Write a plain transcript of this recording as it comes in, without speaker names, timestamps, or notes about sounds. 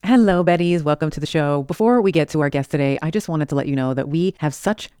Hello, Betties. Welcome to the show. Before we get to our guest today, I just wanted to let you know that we have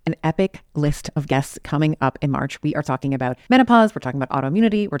such an epic list of guests coming up in March. We are talking about menopause, we're talking about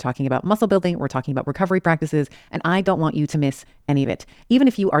autoimmunity, we're talking about muscle building, we're talking about recovery practices, and I don't want you to miss any of it. Even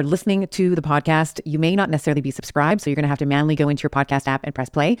if you are listening to the podcast, you may not necessarily be subscribed, so you're going to have to manually go into your podcast app and press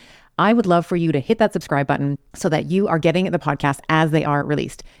play. I would love for you to hit that subscribe button so that you are getting the podcast as they are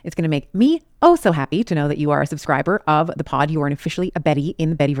released. It's going to make me so happy to know that you are a subscriber of the pod. You are officially a Betty in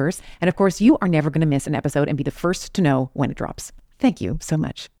the Bettyverse. And of course, you are never going to miss an episode and be the first to know when it drops. Thank you so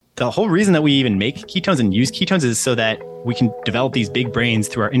much. The whole reason that we even make ketones and use ketones is so that we can develop these big brains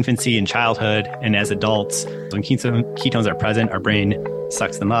through our infancy and childhood and as adults. When ketones are present, our brain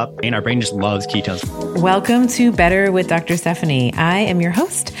sucks them up and our brain just loves ketones. Welcome to Better with Dr. Stephanie. I am your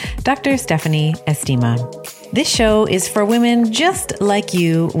host, Dr. Stephanie Estima. This show is for women just like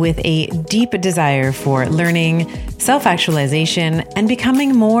you with a deep desire for learning, self-actualization, and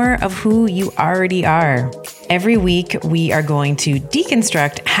becoming more of who you already are. Every week, we are going to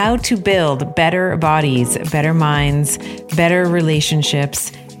deconstruct how to build better bodies, better minds, better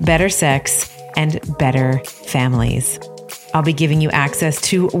relationships, better sex, and better families. I'll be giving you access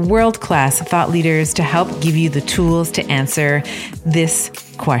to world-class thought leaders to help give you the tools to answer this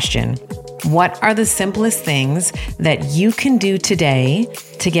question. What are the simplest things that you can do today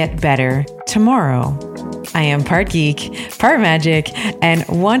to get better tomorrow? I am part geek, part magic, and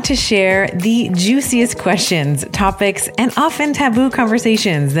want to share the juiciest questions, topics, and often taboo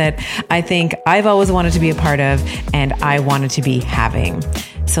conversations that I think I've always wanted to be a part of and I wanted to be having.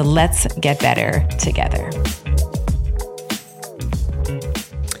 So let's get better together.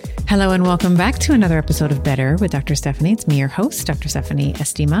 Hello and welcome back to another episode of Better with Dr. Stephanie. It's me, your host, Dr. Stephanie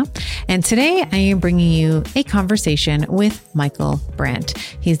Estima. And today I am bringing you a conversation with Michael Brandt.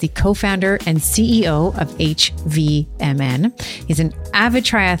 He's the co-founder and CEO of HVMN. He's an avid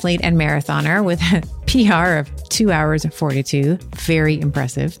triathlete and marathoner with a PR of 2 hours 42. Very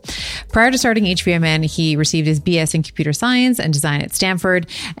impressive. Prior to starting HVMN, he received his BS in computer science and design at Stanford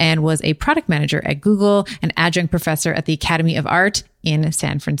and was a product manager at Google, an adjunct professor at the Academy of Art in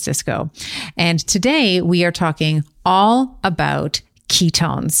San Francisco. And today we are talking all about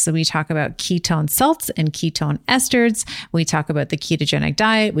ketones. So we talk about ketone salts and ketone esters. We talk about the ketogenic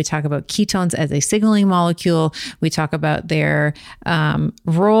diet. We talk about ketones as a signaling molecule. We talk about their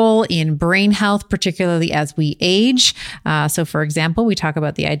role in brain health, particularly as we age. So for example, we talk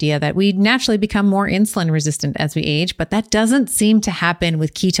about the idea that we naturally become more insulin resistant as we age, but that doesn't seem to happen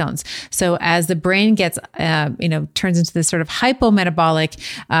with ketones. So as the brain gets, turns into this sort of hypometabolic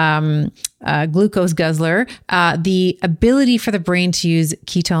glucose guzzler, the ability for the brain to use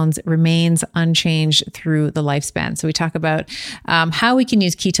ketones remains unchanged through the lifespan. So we talk about how we can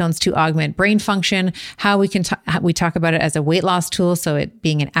use ketones to augment brain function, how we can we talk about it as a weight loss tool, so it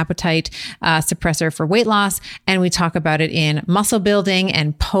being an appetite suppressor for weight loss, and we talk about it in muscle building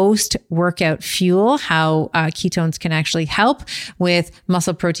and post-workout fuel, how ketones can actually help with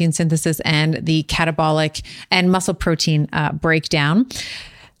muscle protein synthesis and the catabolic and muscle protein breakdown.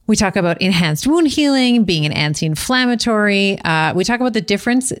 We talk about enhanced wound healing, being an anti-inflammatory. We talk about the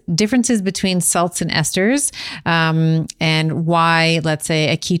differences between salts and esters, and why, let's say,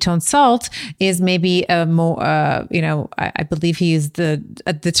 a ketone salt is maybe a more, I believe he used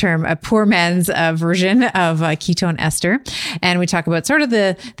the term a poor man's version of a ketone ester. And we talk about sort of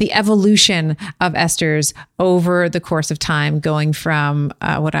the evolution of esters over the course of time, going from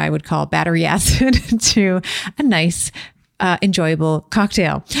what I would call battery acid to a nice enjoyable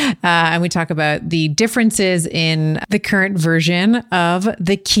cocktail. And we talk about the differences in the current version of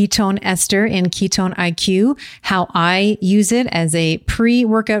the ketone ester in Ketone IQ, how I use it as a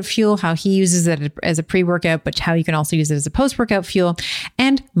pre-workout fuel, how he uses it as a pre-workout, but how you can also use it as a post-workout fuel,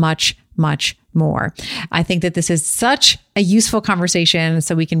 and much, much more. I think that this is such a useful conversation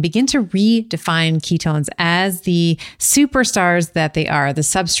so we can begin to redefine ketones as the superstars that they are, the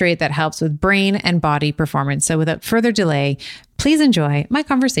substrate that helps with brain and body performance. So without further delay, please enjoy my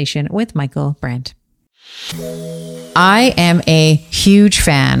conversation with Michael Brandt. I am a huge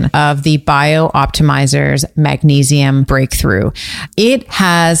fan of the BioOptimizer's magnesium breakthrough. It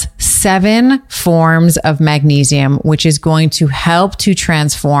has 7 forms of magnesium, which is going to help to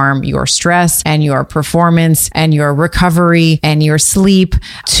transform your stress and your performance and your recovery and your sleep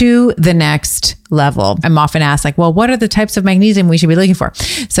to the next level. I'm often asked like, well, what are the types of magnesium we should be looking for?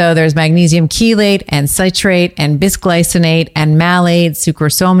 So there's magnesium chelate and citrate and bisglycinate and malate,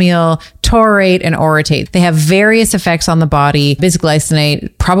 sucrosomial, taurate, and orotate. They have various effects on the body.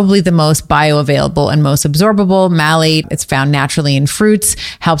 Bisglycinate, probably the most bioavailable and most absorbable. Malate, it's found naturally in fruits,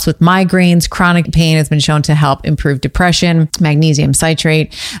 helps with migraines, chronic pain, has been shown to help improve depression. Magnesium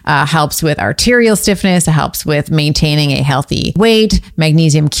citrate helps with arterial stiffness, it helps with maintaining a healthy weight.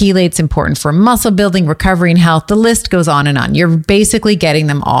 Magnesium chelate's important for muscle building, recovery, and health. The list goes on and on. You're basically getting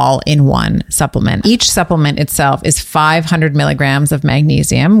them all in one supplement. Each supplement itself is 500 milligrams of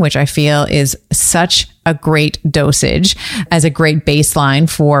magnesium, which I feel is such a great dosage as a great baseline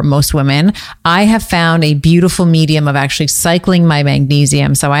for most women. I have found a beautiful medium of actually cycling my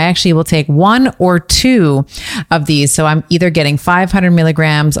magnesium. So I actually will take 1 or 2 of these. So I'm either getting 500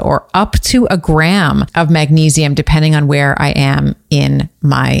 milligrams or up to a gram of magnesium, depending on where I am in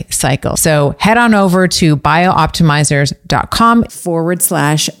my cycle. So head on over to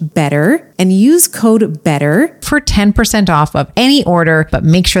biooptimizers.com/better and use code BETTER for 10% off of any order, but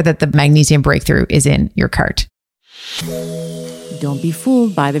make sure that the magnesium breakthrough is in your cart. Don't be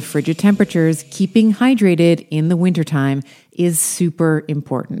fooled by the frigid temperatures. Keeping hydrated in the wintertime is super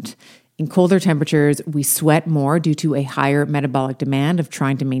important. In colder temperatures, we sweat more due to a higher metabolic demand of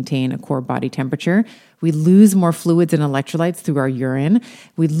trying to maintain a core body temperature. We lose more fluids and electrolytes through our urine.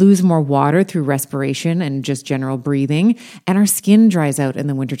 We lose more water through respiration and just general breathing. And our skin dries out in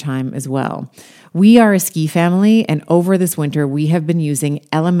the wintertime as well. We are a ski family, and over this winter, we have been using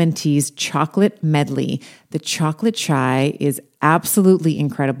Elementi's chocolate medley. The chocolate chai is absolutely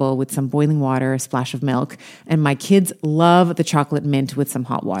incredible with some boiling water, a splash of milk, and my kids love the chocolate mint with some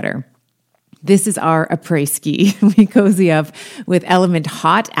hot water. This is our après ski. We cozy up with Element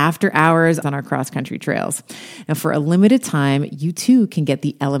hot after hours on our cross-country trails. Now, for a limited time, you too can get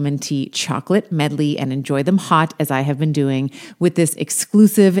the Elementi chocolate medley and enjoy them hot, as I have been doing, with this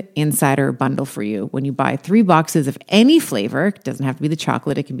exclusive insider bundle for you. When you buy 3 boxes of any flavor, it doesn't have to be the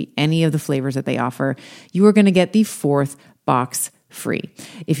chocolate, it can be any of the flavors that they offer, you are going to get the 4th box free.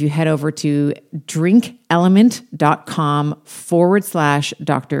 If you head over to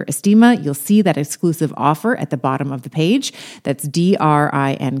drinkelement.com/Dr. Estima, you'll see that exclusive offer at the bottom of the page. That's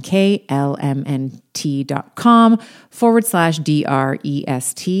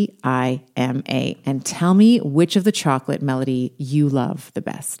DRINKLMNT.com/DRESTIMA. And tell me which of the chocolate melody you love the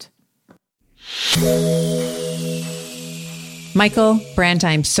best. Michael Brandt,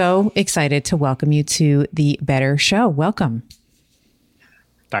 I'm so excited to welcome you to the Better Show. Welcome.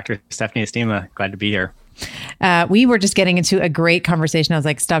 Dr. Stephanie Estima, glad to be here. We were just getting into a great conversation. I was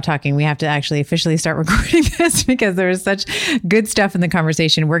like, stop talking. We have to actually officially start recording this because there is such good stuff in the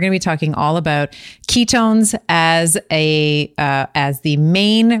conversation. We're going to be talking all about ketones as the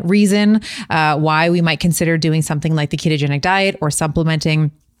main reason why we might consider doing something like the ketogenic diet or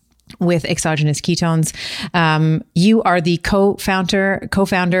supplementing with exogenous ketones. You are the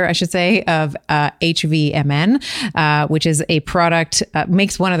co-founder, I should say, of HVMN, which is a product,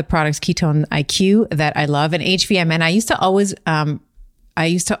 makes one of the products, Ketone IQ, that I love. And HVMN, I used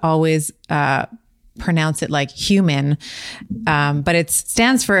to always pronounce it like human, but it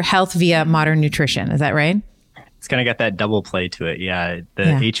stands for Health Via Modern Nutrition. Is that right? It's going to get that double play to it. Yeah.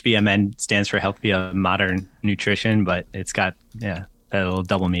 HVMN stands for Health Via Modern Nutrition, but it's got, that little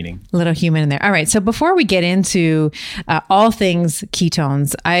double meaning. A little human in there. All right. So before we get into all things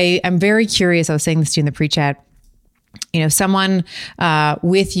ketones, I am very curious. I was saying this to you in the pre-chat. Someone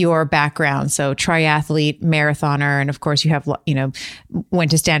with your background, so triathlete, marathoner, and of course you have,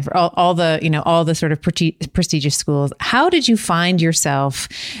 went to Stanford, all the sort of prestigious schools. How did you find yourself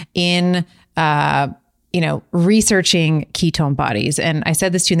in researching ketone bodies? And I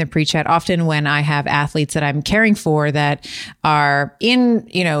said this to you in the pre-chat, often when I have athletes that I'm caring for that are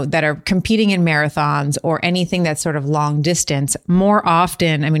that are competing in marathons or anything that's sort of long distance, more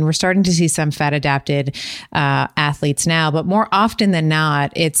often, we're starting to see some fat adapted athletes now, but more often than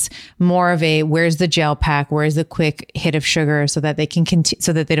not, it's more of a, where's the gel pack? Where's the quick hit of sugar so that they can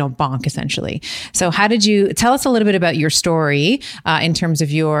so that they don't bonk, essentially. So how did you tell us a little bit about your story in terms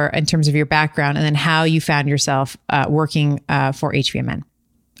of your background, and then how you found yourself working for HVMN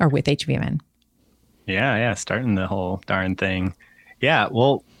or with HVMN? Yeah. Starting the whole darn thing. Yeah.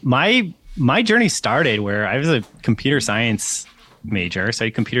 Well, my journey started where I was a computer science major. So I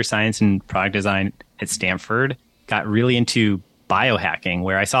did computer science and product design at Stanford, got really into biohacking,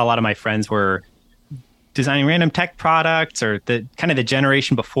 where I saw a lot of my friends were designing random tech products, or the kind of the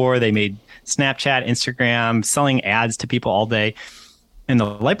generation before, they made Snapchat, Instagram, selling ads to people all day. And the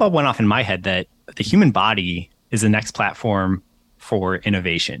light bulb went off in my head that the human body is the next platform for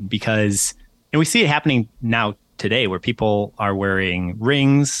innovation, because And we see it happening now today where people are wearing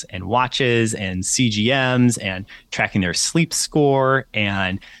rings and watches and CGMs and tracking their sleep score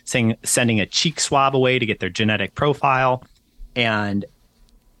and sending a cheek swab away to get their genetic profile. And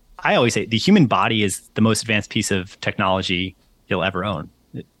I always say the human body is the most advanced piece of technology you'll ever own.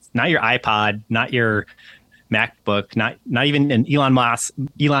 It's not your iPod, not your MacBook, not even an Elon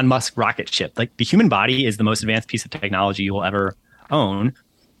Musk rocket ship. Like the human body is the most advanced piece of technology you will ever own.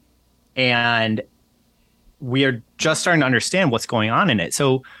 And we are just starting to understand what's going on in it.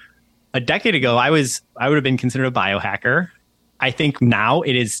 So a decade ago, I would have been considered a biohacker. I think now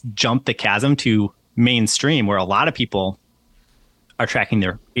it has jumped the chasm to mainstream where a lot of people are tracking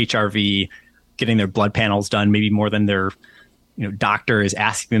their HRV, getting their blood panels done, maybe more than their doctor is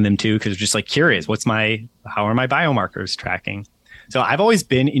asking them to, because they're just like curious, how are my biomarkers tracking? So I've always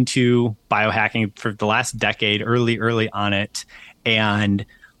been into biohacking for the last decade, early on it. And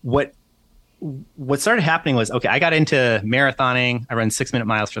what started happening was, okay, I got into marathoning. I run 6-minute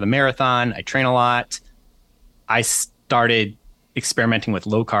miles for the marathon. I train a lot. I started experimenting with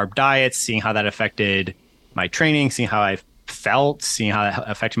low carb diets, seeing how that affected my training, seeing how I felt, seeing how that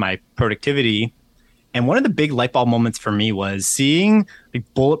affected my productivity. And one of the big light bulb moments for me was seeing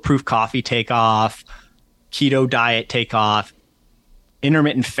like bulletproof coffee take off, keto diet take off,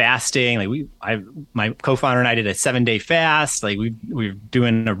 intermittent fasting. Like my co-founder and I did a 7-day fast. Like we were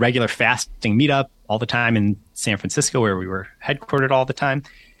doing a regular fasting meetup all the time in San Francisco, where we were headquartered all the time.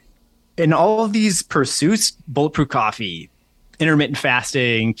 And all of these pursuits, bulletproof coffee, intermittent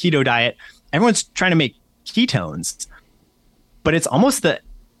fasting, keto diet, everyone's trying to make ketones, but it's almost the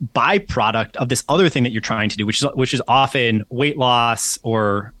byproduct of this other thing that you're trying to do, which is often weight loss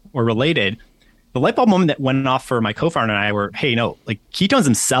or related. The light bulb moment that went off for my co-founder and I were, hey, no, like ketones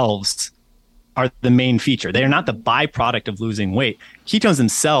themselves are the main feature. They are not the byproduct of losing weight. Ketones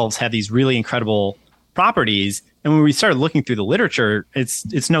themselves have these really incredible properties. And when we started looking through the literature,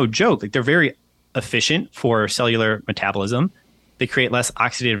 it's no joke. Like they're very efficient for cellular metabolism. They create less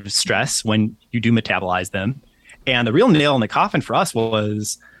oxidative stress when you do metabolize them. And the real nail in the coffin for us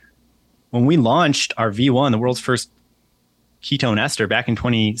was when we launched our V1, the world's first ketone ester, back in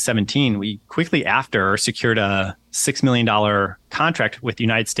 2017, we quickly after secured a $6 million contract with the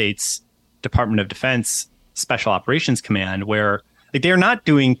United States Department of Defense Special Operations Command, where like they're not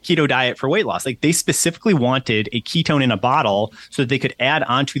doing keto diet for weight loss. Like they specifically wanted a ketone in a bottle so that they could add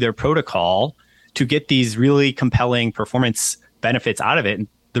onto their protocol to get these really compelling performance benefits out of it. And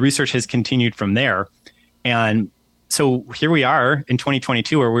the research has continued from there. And so here we are in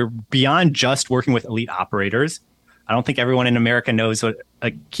 2022, where we're beyond just working with elite operators. I don't think everyone in America knows what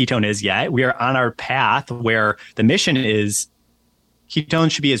a ketone is yet. We are on our path where the mission is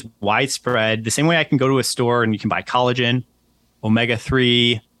ketones should be as widespread. The same way I can go to a store and you can buy collagen,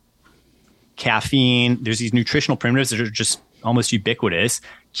 omega-3, caffeine. There's these nutritional primitives that are just almost ubiquitous.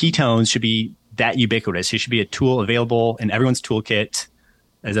 Ketones should be that ubiquitous. It should be a tool available in everyone's toolkit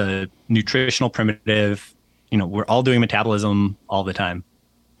as a nutritional primitive. We're all doing metabolism all the time.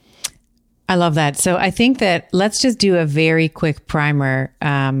 I love that. So I think that let's just do a very quick primer.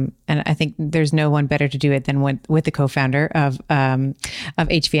 And I think there's no one better to do it than with the co-founder of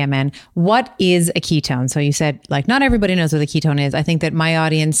HVMN. What is a ketone? So you said like not everybody knows what a ketone is. I think that my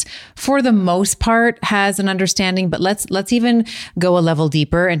audience, for the most part, has an understanding. But let's even go a level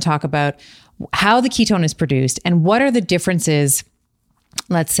deeper and talk about how the ketone is produced and what are the differences,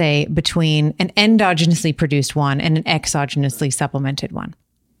 let's say, between an endogenously produced one and an exogenously supplemented one.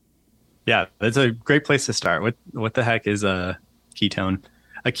 Yeah, that's a great place to start. What the heck is a ketone?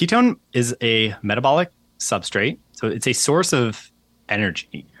 A ketone is a metabolic substrate. So it's a source of energy.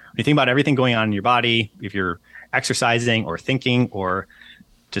 When you think about everything going on in your body, if you're exercising or thinking or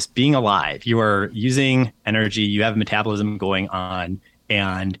just being alive, you are using energy, you have metabolism going on,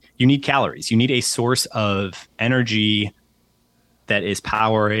 and you need calories. You need a source of energy that is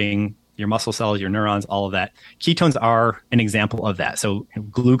powering your muscle cells, your neurons, all of that. Ketones are an example of that. So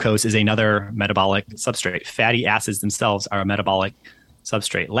glucose is another metabolic substrate. Fatty acids themselves are a metabolic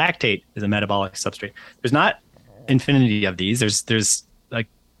substrate. Lactate is a metabolic substrate. There's not infinity of these. There's a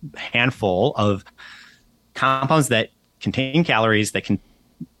handful of compounds that contain calories that can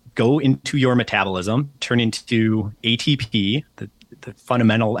go into your metabolism, turn into ATP, the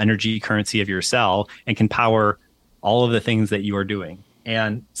fundamental energy currency of your cell, and can power all of the things that you are doing.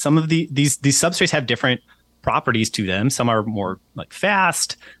 And some of these substrates have different properties to them. Some are more like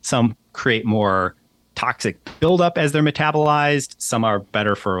fast. Some create more toxic buildup as they're metabolized. Some are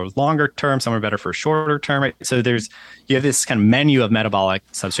better for longer term. Some are better for shorter term. Right? So you have this kind of menu of metabolic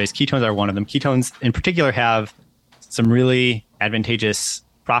substrates. Ketones are one of them. Ketones in particular have some really advantageous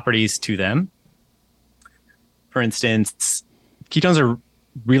properties to them. for instance, ketones are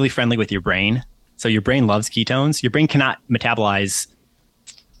really friendly with your brain. So your brain loves ketones. Your brain cannot metabolize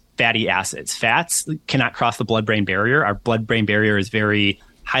fatty acids. Fats cannot cross the blood-brain barrier. Our blood-brain barrier is very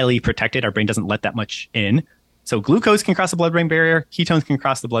highly protected. Our brain doesn't let that much in. So glucose can cross the blood-brain barrier. Ketones can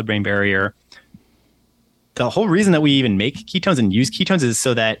cross the blood-brain barrier. The whole reason that we even make ketones and use ketones is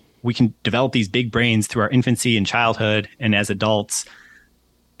so that we can develop these big brains through our infancy and childhood and as adults.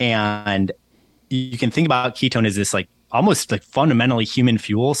 And you can think about ketone as this like almost like fundamentally human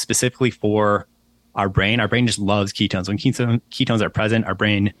fuel specifically for our brain. Our brain just loves ketones. When ketones are present, our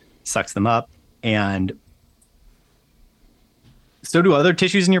brain sucks them up. And so do other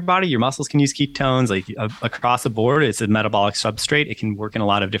tissues in your body. Your muscles can use ketones like across the board. It's a metabolic substrate. It can work in a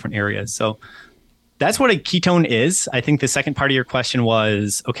lot of different areas. So that's what a ketone is. I think the second part of your question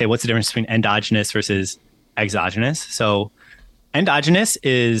was, okay, what's the difference between endogenous versus exogenous? So endogenous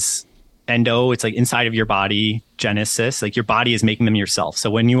is endo, it's like inside of your body, genesis, like your body is making them yourself.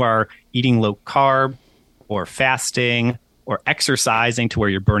 So when you are eating low carb or fasting or exercising to where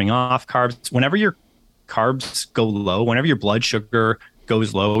you're burning off carbs, whenever your carbs go low, whenever your blood sugar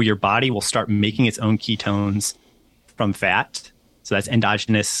goes low, your body will start making its own ketones from fat. So that's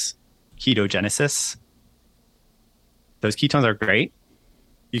endogenous ketogenesis. Those ketones are great.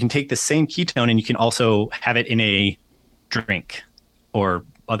 You can take the same ketone and you can also have it in a drink or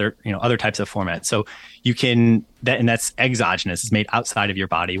other types of formats. So you can and that's exogenous. It's made outside of your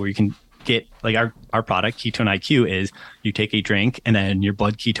body where you can get like our product Ketone IQ is you take a drink and then your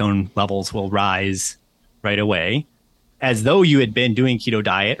blood ketone levels will rise right away as though you had been doing keto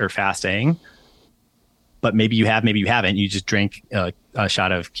diet or fasting, but maybe you have, maybe you haven't. You just drank a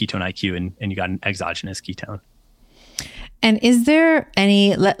shot of Ketone IQ and you got an exogenous ketone. And is there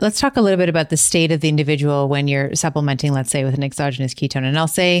any, let's talk a little bit about the state of the individual when you're supplementing, let's say with an exogenous ketone. And I'll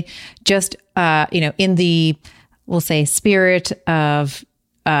say just, in the, we'll say spirit of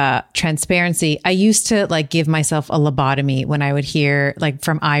transparency, I used to like give myself a lobotomy when I would hear like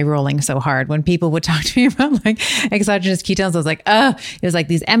from eye rolling so hard when people would talk to me about like exogenous ketones. I was like, it was like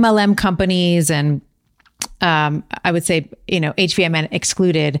these MLM companies and I would say, HVMN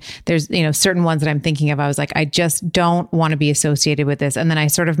excluded. There's, certain ones that I'm thinking of. I was like, I just don't want to be associated with this. And then I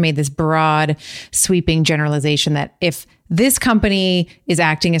sort of made this broad sweeping generalization that if this company is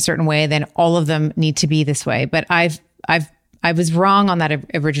acting a certain way, then all of them need to be this way. But I was wrong on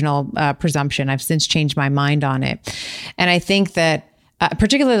that original presumption. I've since changed my mind on it. And I think that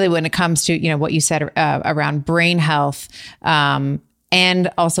particularly when it comes to, what you said around brain health,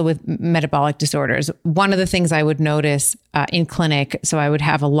 and also with metabolic disorders. One of the things I would notice in clinic, so I would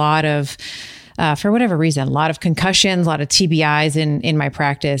have a lot of, for whatever reason, a lot of concussions, a lot of TBIs in my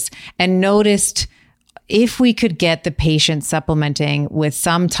practice, and noticed if we could get the patient supplementing with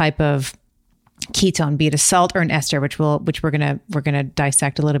some type of ketone, be it a salt or an ester, which we're gonna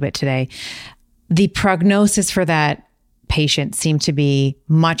dissect a little bit today, the prognosis for that patient seemed to be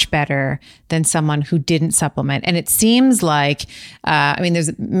much better than someone who didn't supplement. And it seems like,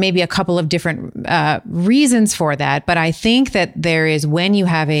 there's maybe a couple of different reasons for that, but I think that there is when you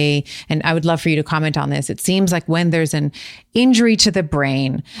have and I would love for you to comment on this, it seems like when there's an injury to the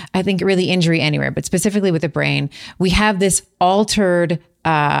brain, I think really injury anywhere, but specifically with the brain, we have this altered,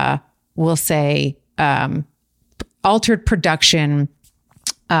 altered production,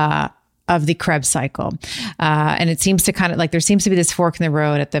 of the Krebs cycle. And it seems to kind of like, there seems to be this fork in the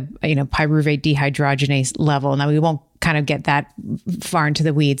road at the, pyruvate dehydrogenase level. Now we won't kind of get that far into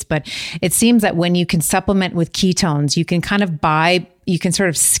the weeds, but it seems that when you can supplement with ketones, you can you can sort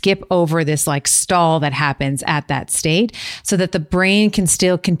of skip over this like stall that happens at that state so that the brain can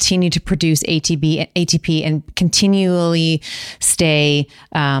still continue to produce ATP and continually stay,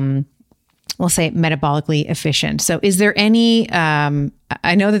 we'll say metabolically efficient. So is there any,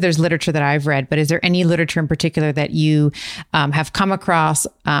 I know that there's literature that I've read, but is there any literature in particular that you have come across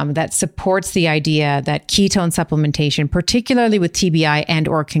that supports the idea that ketone supplementation, particularly with TBI and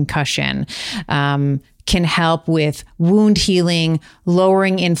or concussion, can help with wound healing,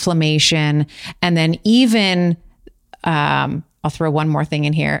 lowering inflammation, and then even, I'll throw one more thing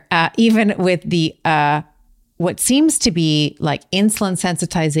in here, even with the, what seems to be like insulin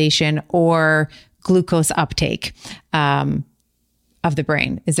sensitization or glucose uptake of the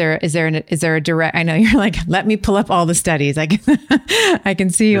brain. Is there a direct? I know you're like, let me pull up all the studies. I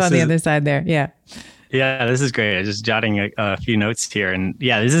can see you on the other side there. Yeah. Yeah, this is great. I'm just jotting a few notes here, and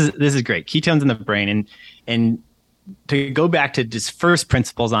yeah, this is great. Ketones in the brain, and to go back to just first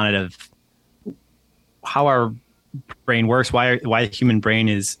principles on it of how our brain works, why the human brain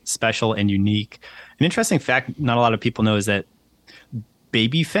is special and unique. An interesting fact not a lot of people know is that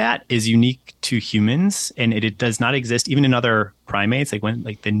baby fat is unique to humans, and it does not exist even in other primates. Like when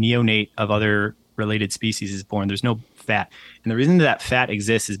like the neonate of other related species is born, there's no fat. And the reason that fat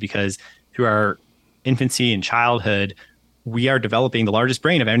exists is because through our infancy and childhood, we are developing the largest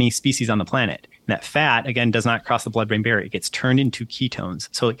brain of any species on the planet. And that fat, again, does not cross the blood-brain barrier. It gets turned into ketones.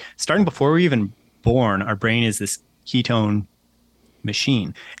 So like, starting before we're even born, our brain is this ketone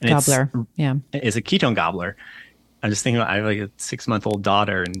machine. And Gobbler. It's a ketone gobbler. I'm just thinking, I have like a 6-month-old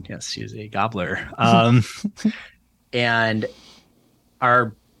daughter, and yes, she's a gobbler. And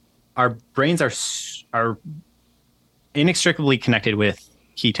our brains are inextricably connected with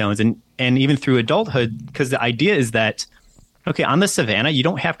ketones, and even through adulthood, because the idea is that, okay, on the savanna, you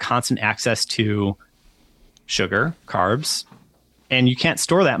don't have constant access to sugar, carbs, and you can't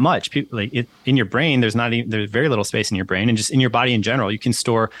store that much. In your brain, there's very little space in your brain, and just in your body in general, you can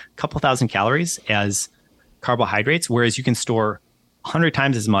store a couple thousand calories as carbohydrates, whereas you can store 100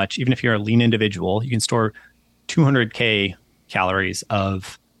 times as much, even if you're a lean individual. You can store 200K calories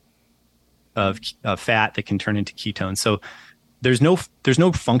of fat that can turn into ketones. So there's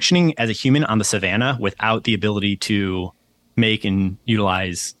no functioning as a human on the savanna without the ability to make and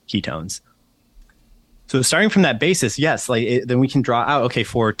utilize ketones. So starting from that basis, yes, then we can draw out, okay,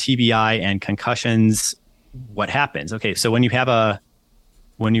 for TBI and concussions, what happens? Okay, so when you have a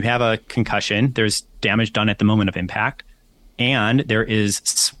concussion, there's damage done at the moment of impact, and there is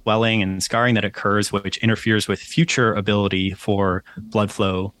swelling and scarring that occurs, which interferes with future ability for blood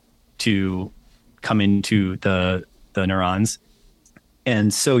flow to come into the neurons.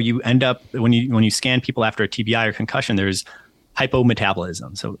 And so you end up, when you scan people after a TBI or concussion, there's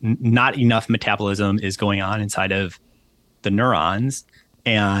hypometabolism. So not enough metabolism is going on inside of the neurons.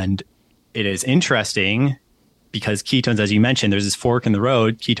 And it is interesting because ketones, as you mentioned, there's this fork in the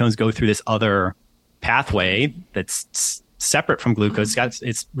road. Ketones go through this other pathway that's separate from glucose.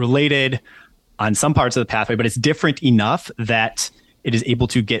 It's related on some parts of the pathway, but it's different enough that it is able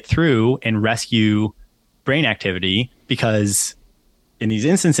to get through and rescue brain activity, because in these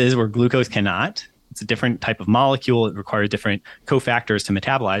instances where glucose cannot, it's a different type of molecule. It requires different cofactors to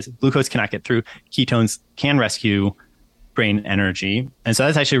metabolize. Glucose cannot get through. Ketones can rescue brain energy. And so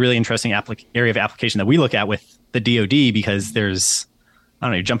that's actually a really interesting area of application that we look at with the DoD, because there's, I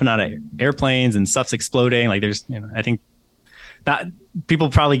don't know, you're jumping out of airplanes and stuff's exploding. Like there's, I think that people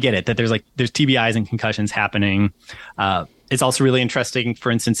probably get it, that there's TBIs and concussions happening. It's also really interesting,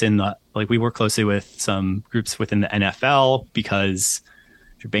 for instance, we work closely with some groups within the NFL, because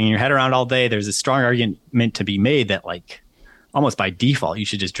if you're banging your head around all day, there's a strong argument to be made that almost by default, you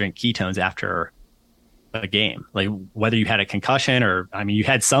should just drink ketones after a game, whether you had a concussion or, you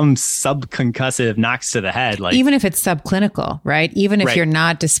had some subconcussive knocks to the head. Even if it's subclinical, right? Even if you're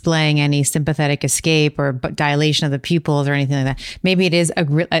not displaying any sympathetic escape or dilation of the pupils or anything like that, maybe it is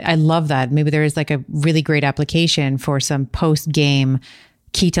I love that. Maybe there is a really great application for some post-game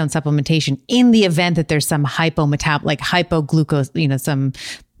ketone supplementation in the event that there's some hypoglucose, some,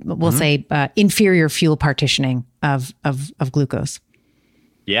 we'll say, inferior fuel partitioning of glucose.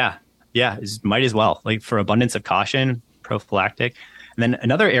 Yeah. Yeah, might as well, for abundance of caution, prophylactic. And then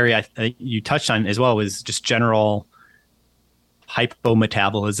another area you touched on as well was just general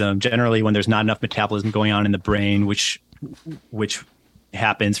hypometabolism. Generally, when there's not enough metabolism going on in the brain, which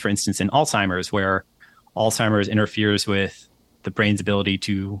happens, for instance, in Alzheimer's, where Alzheimer's interferes with the brain's ability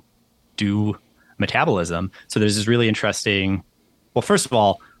to do metabolism. So there's this really interesting, well, first of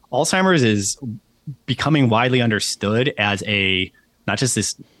all, Alzheimer's is becoming widely understood as not just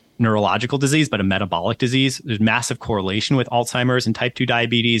this neurological disease, but a metabolic disease. There's massive correlation with Alzheimer's and type 2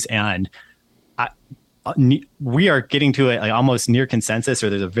 diabetes. And we are getting to it almost near consensus,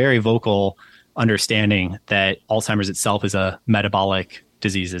 or there's a very vocal understanding that Alzheimer's itself is a metabolic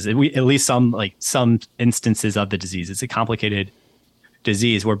disease. At least some instances of the disease. It's a complicated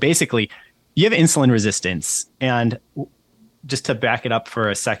disease where basically you have insulin resistance. And just to back it up for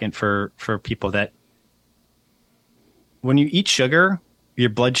a second for people, that when you eat sugar, your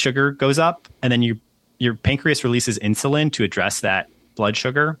blood sugar goes up, and then your pancreas releases insulin to address that blood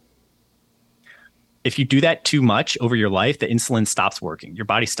sugar. If you do that too much over your life, the insulin stops working. Your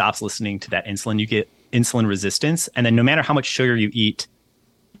body stops listening to that insulin. You get insulin resistance. And then no matter how much sugar you eat,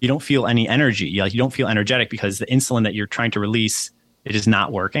 you don't feel any energy. You don't feel energetic because the insulin that you're trying to release, it is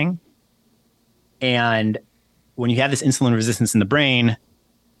not working. And when you have this insulin resistance in the brain,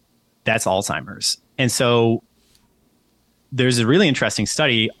 that's Alzheimer's. And so there's a really interesting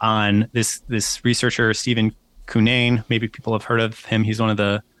study on this researcher, Stephen Cunnane. Maybe people have heard of him. He's one of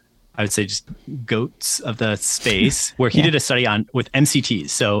the, I would say, just goats of the space, where he did a study with MCTs.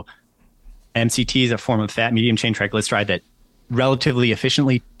 So MCT is a form of fat medium chain triglyceride that relatively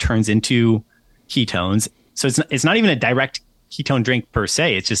efficiently turns into ketones. So it's not even a direct ketone drink per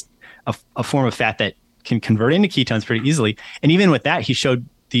se. It's just a form of fat that can convert into ketones pretty easily. And even with that, he showed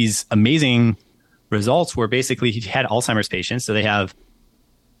these amazing results where basically he had Alzheimer's patients. So they have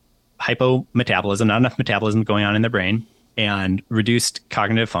hypometabolism, not enough metabolism going on in the brain, and reduced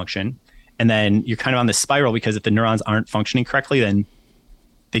cognitive function. And then you're kind of on this spiral, because if the neurons aren't functioning correctly, then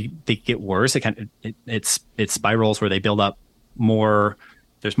they get worse. It spirals where they build up more.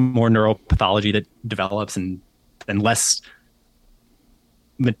 There's more neuropathology that develops, and less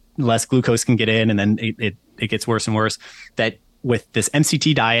glucose can get in, and then it gets worse and worse. That with this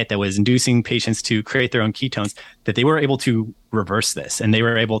MCT diet that was inducing patients to create their own ketones, that they were able to reverse this, and they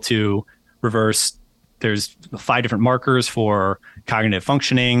were able to reverse. There's 5 different markers for cognitive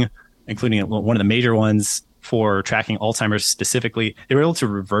functioning, including one of the major ones for tracking Alzheimer's specifically. They were able to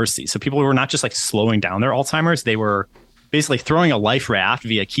reverse these. So people were not just like slowing down their Alzheimer's, they were basically throwing a life raft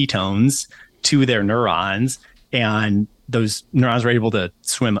via ketones to their neurons, and those neurons were able to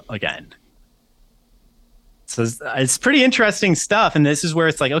swim again. So it's pretty interesting stuff. And this is where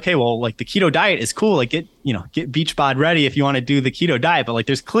it's like, okay, well, like the keto diet is cool. Like get Beachbody ready if you want to do the keto diet. But like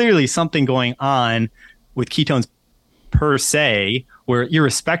there's clearly something going on with ketones per se, where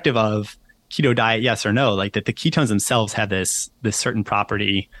irrespective of keto diet, yes or no, like that the ketones themselves have this certain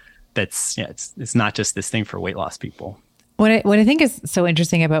property that's, it's not just this thing for weight loss people. What I think is so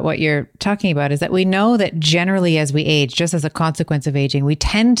interesting about what you're talking about is that we know that generally as we age, just as a consequence of aging, we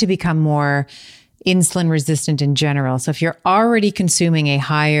tend to become more insulin resistant in general. So if you're already consuming a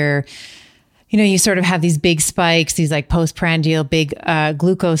higher, you sort of have these big spikes, these like postprandial big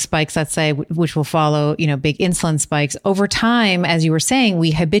glucose spikes, let's say, which will follow, big insulin spikes. Over time, as you were saying, we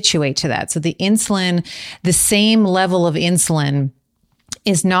habituate to that. So the same level of insulin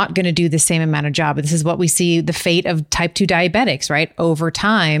is not going to do the same amount of job. This is what we see the fate of type 2 diabetics, right? Over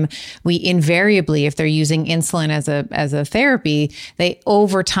time, we invariably, if they're using insulin as a therapy, they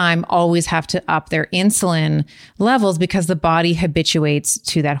over time always have to up their insulin levels because the body habituates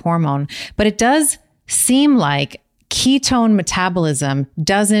to that hormone. But it does seem like ketone metabolism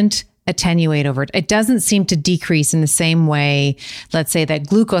doesn't attenuate over it. It doesn't seem to decrease in the same way, let's say, that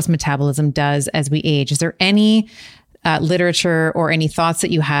glucose metabolism does as we age. Is there any literature or any thoughts that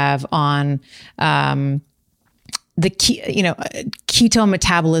you have on ketone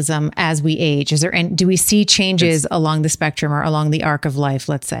metabolism as we age? Do we see changes along the spectrum or along the arc of life,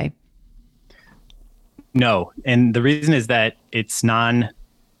 let's say? No. And the reason is that it's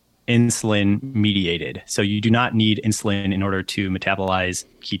non-insulin mediated. So you do not need insulin in order to metabolize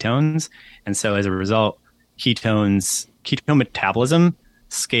ketones. And so as a result, ketone metabolism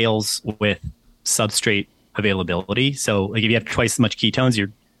scales with substrate availability. So like if you have twice as much ketones,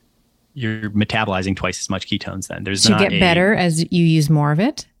 you're metabolizing twice as much ketones then. There's to get better as you use more of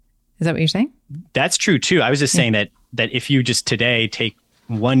it? Is that what you're saying? That's true too. I was just saying that if you just today take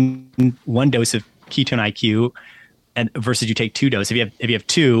one dose of ketone IQ and versus you take 2 doses, if you have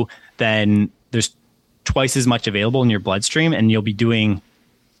 2, then there's twice as much available in your bloodstream and you'll be doing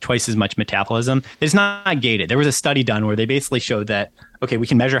twice as much metabolism. It's not gated. There was a study done where they basically showed that, okay, we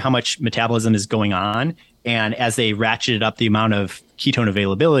can measure how much metabolism is going on. And as they ratcheted up the amount of ketone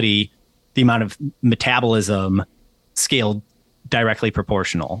availability, the amount of metabolism scaled directly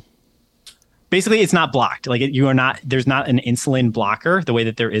proportional. Basically, it's not blocked. Like there's not an insulin blocker the way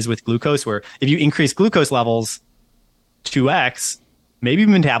that there is with glucose, where if you increase glucose levels 2x, maybe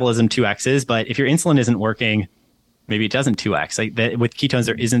metabolism 2x's, but if your insulin isn't working, maybe it doesn't 2x. Like that, with ketones,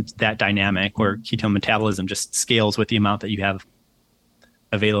 there isn't that dynamic where ketone metabolism just scales with the amount that you have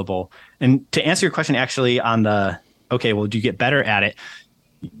available. And to answer your question, actually, on the, okay, well, do you get better at it?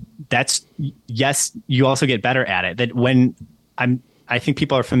 That's yes, you also get better at it. That I think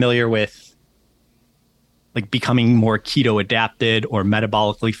people are familiar with like becoming more keto adapted or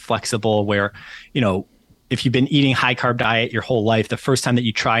metabolically flexible, where, if you've been eating high carb diet your whole life, the first time that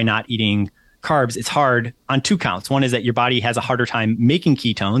you try not eating carbs, it's hard on 2 counts. One is that your body has a harder time making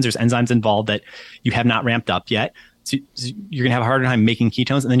ketones. There's enzymes involved that you have not ramped up yet. So you're going to have a harder time making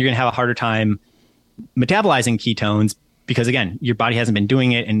ketones, and then you're going to have a harder time metabolizing ketones because, again, your body hasn't been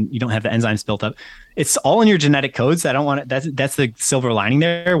doing it and you don't have the enzymes built up. It's all in your genetic codes. That's the silver lining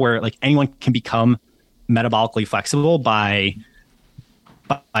there, where like anyone can become metabolically flexible by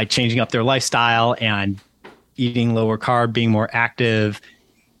changing up their lifestyle and eating lower carb, being more active,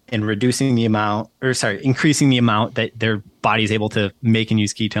 and increasing the amount that their body is able to make and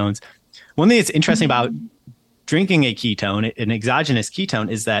use ketones. One thing that's interesting about drinking a ketone, an exogenous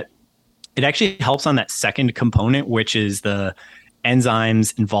ketone, is that it actually helps on that second component, which is the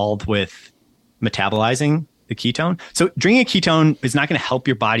enzymes involved with metabolizing the ketone. So drinking a ketone is not going to help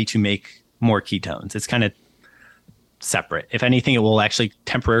your body to make more ketones. It's kind of separate. If anything, it will actually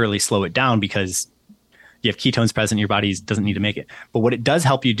temporarily slow it down because you have ketones present, your body doesn't need to make it. But what it does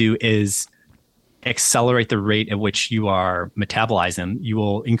help you do is accelerate the rate at which you are metabolizing them. You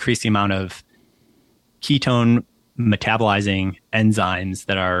will increase the amount of ketone metabolizing enzymes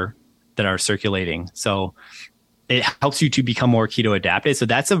that are circulating. So it helps you to become more keto adapted. So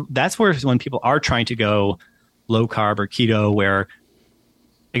that's where when people are trying to go low carb or keto, where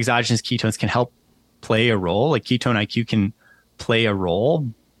exogenous ketones can help play a role, like Ketone IQ can play a role.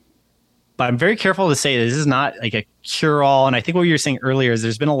 But I'm very careful to say this is not like a cure all. And I think what you were saying earlier is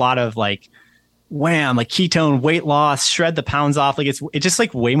there's been a lot of like, wham, like ketone weight loss, shred the pounds off. Like it's just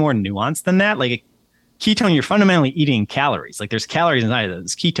like way more nuanced than that. Like a ketone, you're fundamentally eating calories. Like there's calories inside of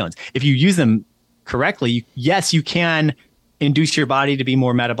those ketones. If you use them correctly, yes, you can induce your body to be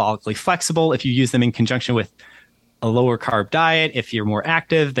more metabolically flexible. If you use them in conjunction with a lower carb diet, if you're more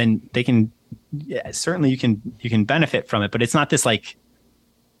active, then they can, certainly you can benefit from it. But it's not this like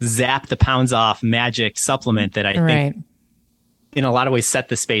zap the pounds off magic supplement that I think in a lot of ways set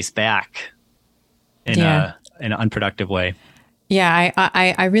the space back in an unproductive way. Yeah,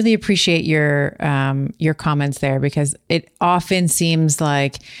 I really appreciate your comments there, because it often seems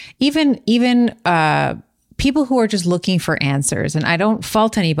like even people who are just looking for answers, and I don't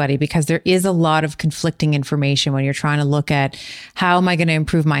fault anybody, because there is a lot of conflicting information when you're trying to look at how am I going to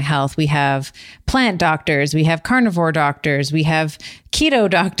improve my health. We have plant doctors, we have carnivore doctors, we have keto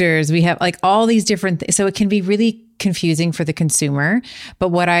doctors, we have like all these different so it can be really confusing for the consumer. But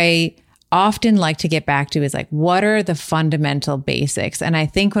what I often like to get back to is like, what are the fundamental basics? And I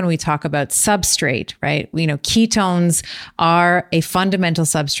think when we talk about substrate, right, ketones are a fundamental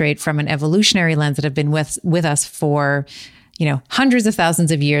substrate from an evolutionary lens that have been with us for, hundreds of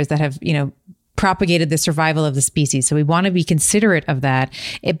thousands of years, that have, propagated the survival of the species. So we want to be considerate of that.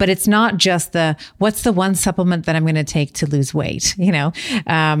 But it's not just what's the one supplement that I'm going to take to lose weight,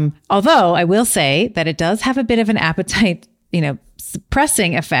 although I will say that it does have a bit of an appetite,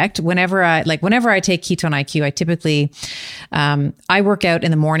 suppressing effect. Whenever I take Ketone IQ, I typically, I work out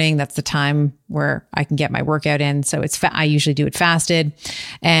in the morning. That's the time where I can get my workout in. So I usually do it fasted.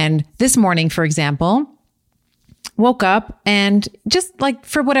 And this morning, for example, woke up and just like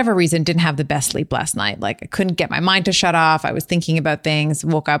for whatever reason, didn't have the best sleep last night. Like I couldn't get my mind to shut off. I was thinking about things,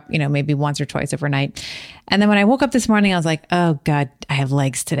 woke up, maybe once or twice overnight. And then when I woke up this morning, I was like, oh God, I have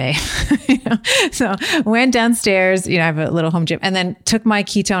legs today. So went downstairs, I have a little home gym, and then took my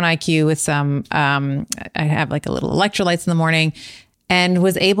Ketone IQ with some, I have like a little electrolytes in the morning, and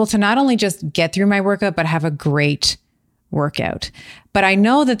was able to not only just get through my workout, but have a great workout. But I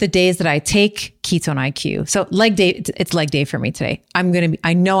know that the days that I take Ketone IQ, so leg day, it's leg day for me today.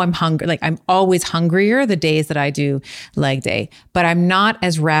 I know I'm hungry. Like I'm always hungrier the days that I do leg day, but I'm not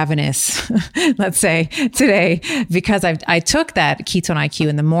as ravenous, let's say today, because I took that Ketone IQ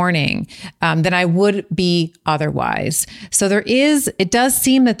in the morning, than I would be otherwise. So it does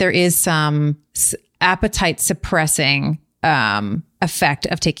seem that there is some appetite suppressing, effect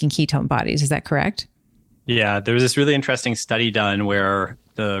of taking ketone bodies. Is that correct? Yeah, there was this really interesting study done where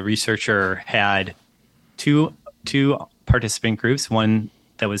the researcher had two participant groups, one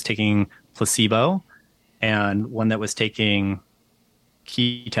that was taking placebo and one that was taking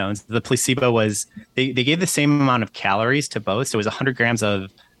ketones. The placebo was, they gave the same amount of calories to both. So it was 100 grams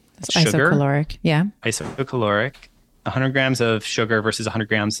of sugar. Isocaloric, yeah. Isocaloric, 100 grams of sugar versus 100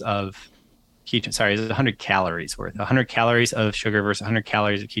 grams of ketone. Sorry, it's 100 calories worth. 100 calories of sugar versus 100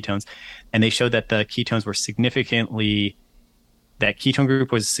 calories of ketones. And they showed that the ketones were that ketone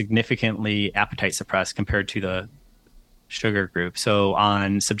group was significantly appetite suppressed compared to the sugar group. So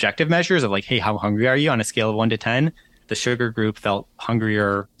on subjective measures of like, hey, how hungry are you on a scale of 1 to 10? The sugar group felt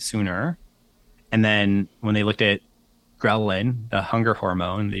hungrier sooner. And then when they looked at ghrelin, the hunger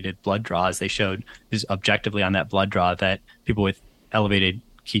hormone, they did blood draws. They showed just objectively on that blood draw that people with elevated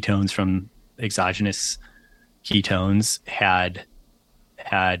ketones from exogenous ketones had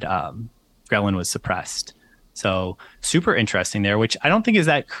ghrelin was suppressed. So super interesting there, which I don't think is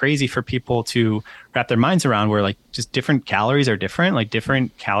that crazy for people to wrap their minds around, where like just different calories are different. Like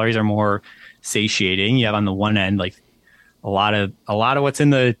different calories are more satiating. You have on the one end, like a lot of what's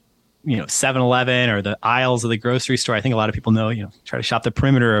in the, 7-Eleven or the aisles of the grocery store. I think a lot of people know, try to shop the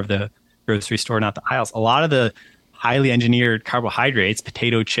perimeter of the grocery store, not the aisles. A lot of the highly engineered carbohydrates,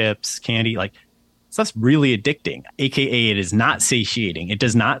 potato chips, candy, like stuff's really addicting, AKA it is not satiating. It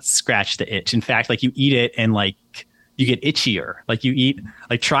does not scratch the itch. In fact, like you eat it and like you get itchier. Like you eat,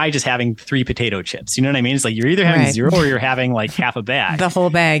 like try just having 3 potato chips. You know what I mean? It's like you're either having Right. 0 or you're having like half a bag. The whole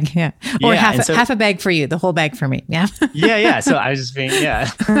bag. Yeah. Or Yeah, and so- half a bag for you, the whole bag for me. Yeah. Yeah. So I was just being,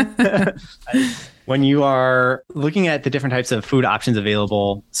 when you are looking at the different types of food options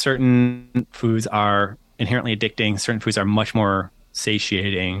available, certain foods are inherently addicting. Certain foods are much more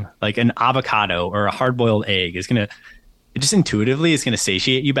satiating. Like an avocado or a hard-boiled egg is going to, just intuitively, is going to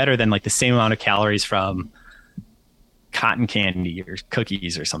satiate you better than like the same amount of calories from cotton candy or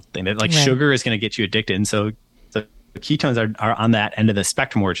cookies or something. That like Right. sugar is going to get you addicted. And so the ketones are on that end of the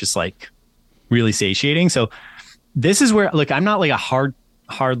spectrum where it's just like really satiating. So this is where, look, I'm not like a hard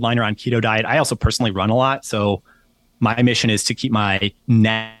liner on keto diet. I also personally run a lot. So my mission is to keep my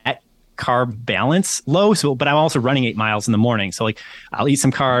net carb balance low. So, but I'm also running 8 miles in the morning. So like I'll eat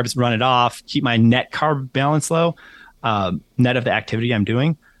some carbs, run it off, keep my net carb balance low, net of the activity I'm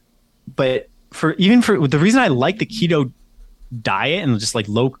doing. But for the reason I like the keto diet and just like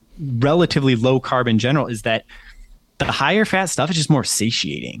relatively low carb in general is that the higher fat stuff is just more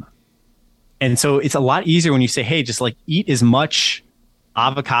satiating. And so it's a lot easier when you say, hey, just like eat as much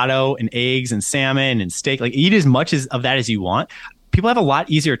avocado and eggs and salmon and steak, like eat as much of that as you want. People have a lot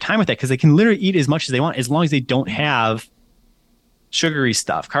easier time with that because they can literally eat as much as they want as long as they don't have sugary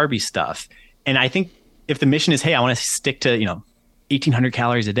stuff, carby stuff. And I think if the mission is, hey, I want to stick to, 1,800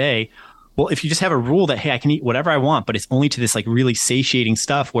 calories a day. Well, if you just have a rule that, hey, I can eat whatever I want, but it's only to this like really satiating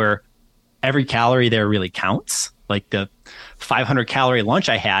stuff where every calorie there really counts. Like the 500 calorie lunch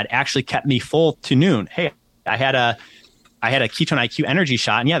I had actually kept me full to noon. Hey, I had a Ketone IQ energy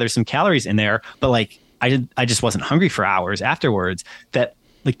shot, and yeah, there's some calories in there, but like I just wasn't hungry for hours afterwards. That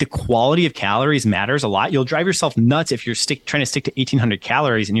like the quality of calories matters a lot. You'll drive yourself nuts if you're trying to stick to 1,800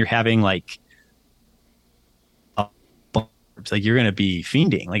 calories and you're having like you're going to be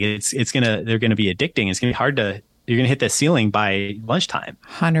fiending. Like they're going to be addicting. It's going to be hard to, you're going to hit the ceiling by lunchtime.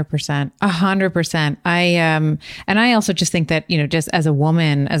 100%. 100%. And I also just think that, just as a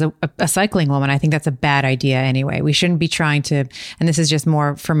woman, as a cycling woman, I think that's a bad idea anyway. We shouldn't be trying to, and this is just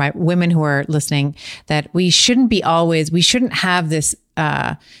more for my women who are listening, that we shouldn't have this,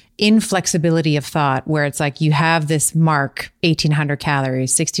 inflexibility of thought where it's like you have this mark 1,800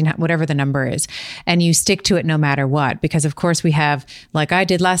 calories, 1,600, whatever the number is, and you stick to it no matter what. Because of course we have, like I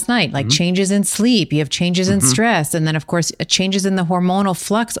did last night, like changes in sleep, you have changes in stress, and then of course changes in the hormonal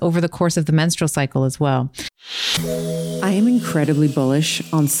flux over the course of the menstrual cycle as well. I am incredibly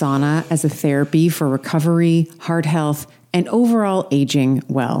bullish on sauna as a therapy for recovery, heart health, and overall aging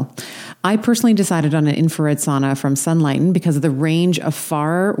well. I personally decided on an infrared sauna from Sunlighten because of the range of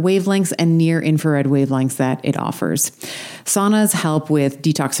far wavelengths and near infrared wavelengths that it offers. Saunas help with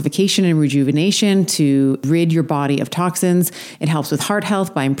detoxification and rejuvenation to rid your body of toxins. It helps with heart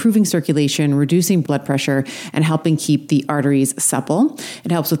health by improving circulation, reducing blood pressure, and helping keep the arteries supple.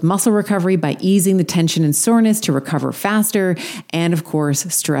 It helps with muscle recovery by easing the tension and soreness to recover faster. And of course,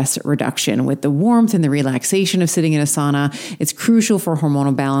 stress reduction. With the warmth and the relaxation of sitting in a sauna, it's crucial for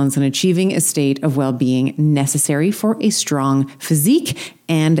hormonal balance and achieving a state of well-being necessary for a strong physique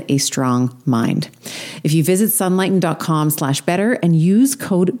and a strong mind. If you visit sunlighten.com/better and use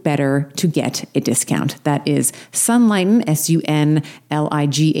code BETTER to get a discount. That is Sunlighten,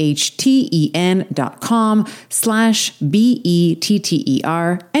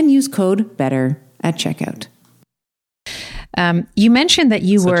 sunlighten.com/BETTER and use code BETTER at checkout. You mentioned that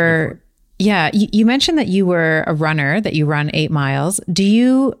you were a runner, that you run 8 miles.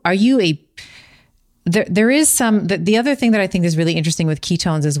 The other thing that I think is really interesting with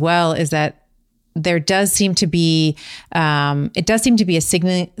ketones as well is that there does seem to be, a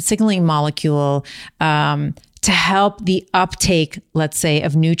signaling molecule, to help the uptake, let's say,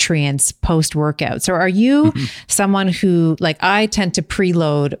 of nutrients post-workout. So are you someone who, like I tend to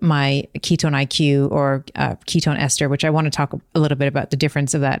preload my Ketone IQ or ketone ester, which I want to talk a little bit about the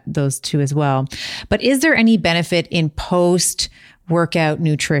difference of those two as well. But is there any benefit in post-workout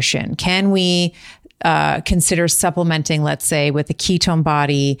nutrition? Can we consider supplementing, let's say, with a ketone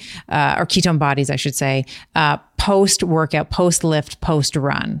body, or ketone bodies, I should say, post-workout, post-lift,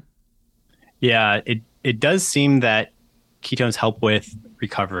 post-run? Yeah, it does seem that ketones help with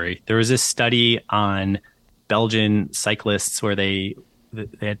recovery. There was this study on Belgian cyclists where they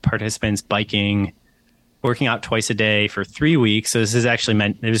had participants biking, working out twice a day for 3 weeks. So this is actually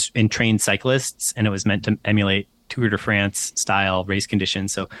it was in trained cyclists, and it was meant to emulate Tour de France style race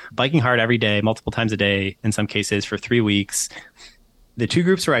conditions. So biking hard every day, multiple times a day, in some cases for 3 weeks. The two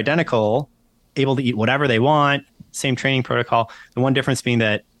groups were identical, able to eat whatever they want, same training protocol. The one difference being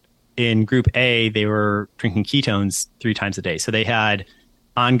that in group A, they were drinking ketones 3 times a day. So they had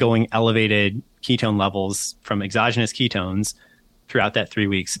ongoing elevated ketone levels from exogenous ketones throughout that 3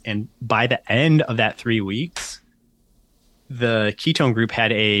 weeks. And by the end of that 3 weeks, the ketone group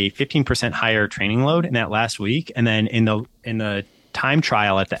had a 15% higher training load in that last week. And then in the time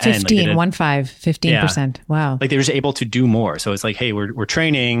trial at the end, 15%. Wow. Like they were just able to do more. So it's like, hey, we're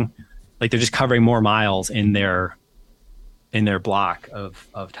training, like they're just covering more miles in their block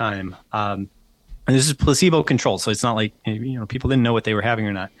of time. And this is placebo controlled. So it's not like, people didn't know what they were having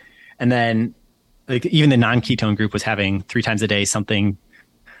or not. And then like even the non-ketone group was having 3 times a day, something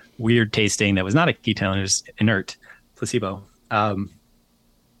weird tasting that was not a ketone, it was inert placebo.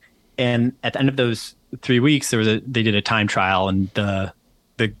 And at the end of those 3 weeks, they did a time trial, and the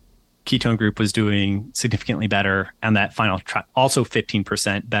ketone group was doing significantly better on that final trial, also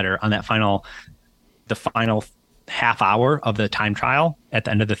 15% better on that the final half hour of the time trial. At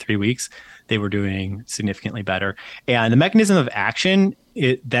the end of the 3 weeks, they were doing significantly better. And the mechanism of action,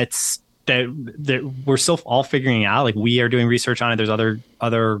 that we're still all figuring out. Like we are doing research on it. There's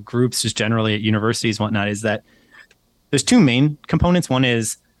other groups just generally at universities and whatnot, is that there's 2 main components. One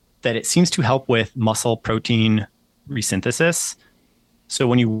is that it seems to help with muscle protein resynthesis. So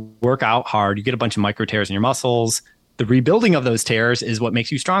when you work out hard, you get a bunch of micro tears in your muscles. The rebuilding of those tears is what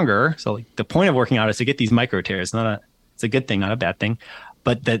makes you stronger. So like the point of working out is to get these micro tears. It's a good thing, not a bad thing.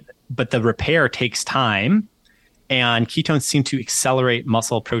 But the repair takes time, and ketones seem to accelerate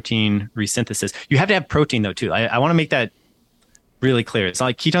muscle protein resynthesis. You have to have protein though too. I want to make that really clear. It's not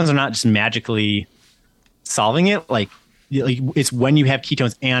like ketones are not just magically solving it. Like it's when you have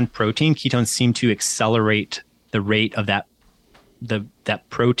ketones and protein, ketones seem to accelerate the rate of that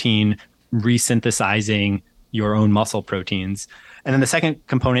protein resynthesizing your own muscle proteins. And then the second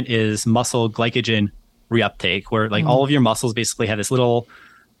component is muscle glycogen reuptake, where like all of your muscles basically have this little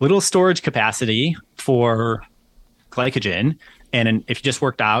storage capacity for glycogen. And if you just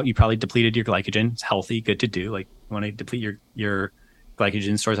worked out, you probably depleted your glycogen. It's healthy, good to do. Like you want to deplete your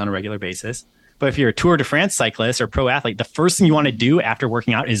glycogen stores on a regular basis. But if you're a Tour de France cyclist or pro athlete, the first thing you want to do after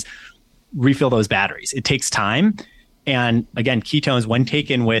working out is refill those batteries. It takes time. And again, ketones, when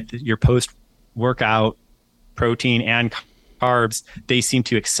taken with your post-workout protein and carbs, they seem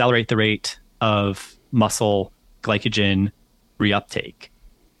to accelerate the rate of muscle glycogen reuptake.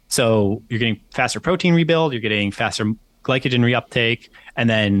 So you're getting faster protein rebuild, you're getting faster glycogen reuptake, and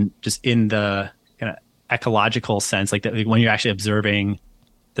then just in the kind of ecological sense, like when you're actually observing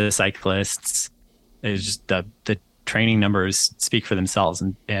the cyclists, it's just the training numbers speak for themselves,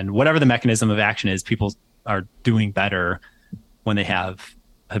 and whatever the mechanism of action is, people are doing better when they have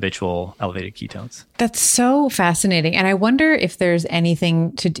habitual elevated ketones. That's so fascinating. And I wonder if there's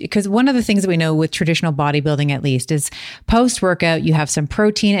anything to do, because one of the things that we know with traditional bodybuilding, at least, is post-workout, you have some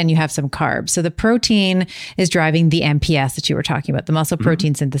protein and you have some carbs. So the protein is driving the MPS that you were talking about, the muscle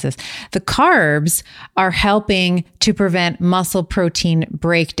protein synthesis. The carbs are helping to prevent muscle protein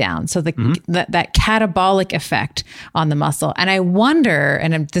breakdown. So that catabolic effect on the muscle. And I wonder,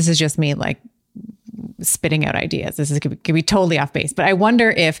 and this is just me like spitting out ideas. This could be totally off base, but I wonder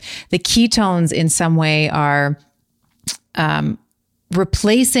if the ketones in some way are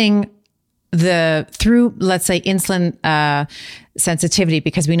replacing through, let's say, insulin sensitivity,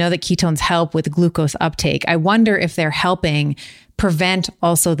 because we know that ketones help with glucose uptake. I wonder if they're helping prevent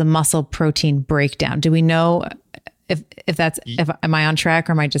also the muscle protein breakdown. Do we know if am I on track,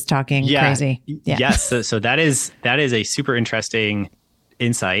 or am I just talking crazy? Yeah. Yes. So that is a super interesting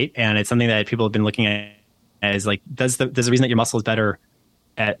insight, and it's something that people have been looking at as like, does the reason that your muscle is better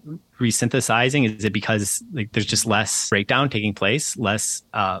at resynthesizing, is it because like there's just less breakdown taking place,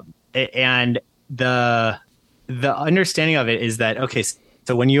 and the understanding of it is that, okay,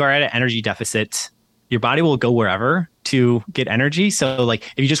 so when you are at an energy deficit, your body will go wherever to get energy. So like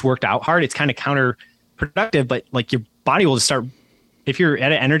if you just worked out hard, it's kind of counterproductive, but like your body will just start, if you're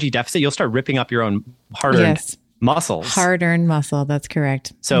at an energy deficit, you'll start ripping up your own hard-earned muscles. Hard-earned muscle, that's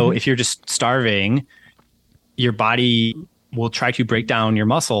correct. So if you're just starving, your body will try to break down your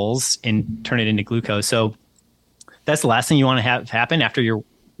muscles and turn it into glucose. So that's the last thing you want to have happen after you're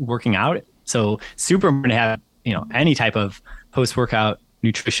working out. So super important to have, any type of post-workout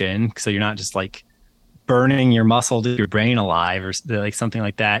nutrition, so you're not just like burning your muscle to keep your brain alive or like something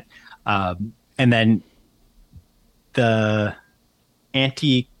like that. And then the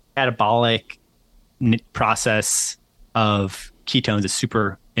anti-catabolic process of ketones is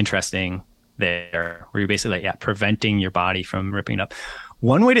super interesting there, where you're basically preventing your body from ripping it up.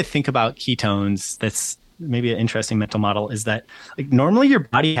 One way to think about ketones that's maybe an interesting mental model is that like normally your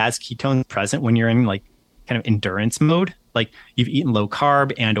body has ketones present when you're in like kind of endurance mode, like you've eaten low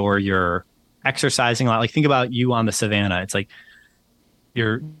carb and or you're exercising a lot. Like think about you on the savannah. It's like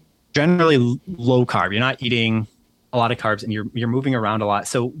you're generally low carb. You're not eating a lot of carbs and you're moving around a lot.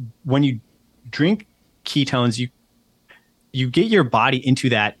 So when you drink ketones, you get your body into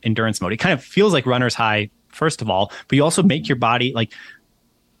that endurance mode. It kind of feels like runner's high, first of all, but you also make your body like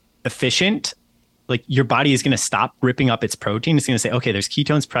efficient. Like your body is going to stop ripping up its protein. It's going to say, okay, there's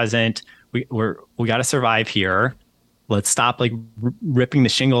ketones present. We got to survive here. Let's stop like ripping the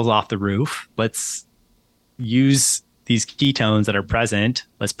shingles off the roof. Let's use these ketones that are present.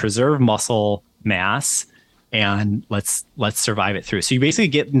 Let's preserve muscle mass and let's survive it through. So you basically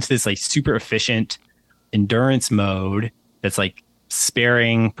get into this like super efficient endurance mode that's like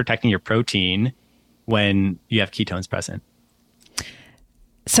protecting your protein when you have ketones present.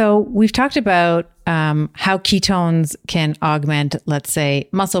 So we've talked about how ketones can augment, let's say,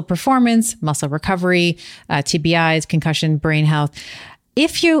 muscle performance, muscle recovery, TBIs, concussion, brain health.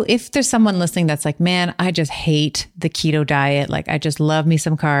 If there's someone listening that's like, man, I just hate the keto diet, like I just love me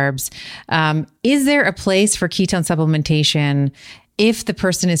some carbs. Is there a place for ketone supplementation if the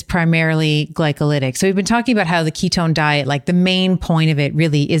person is primarily glycolytic? So we've been talking about how the ketone diet, like the main point of it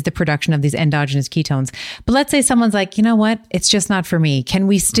really is the production of these endogenous ketones. But let's say someone's like, you know what? It's just not for me. Can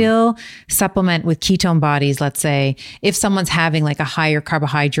we still supplement with ketone bodies? Let's say if someone's having like a higher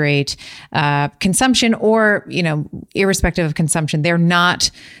carbohydrate consumption, or, irrespective of consumption, they're not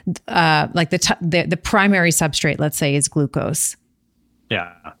like the primary substrate, let's say, is glucose.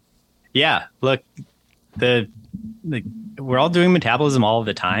 Yeah. Look, we're all doing metabolism all of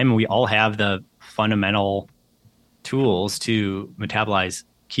the time. We all have the fundamental tools to metabolize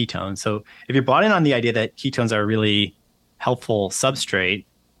ketones. So if you're bought in on the idea that ketones are a really helpful substrate,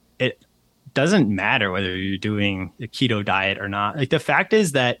 it doesn't matter whether you're doing a keto diet or not. Like the fact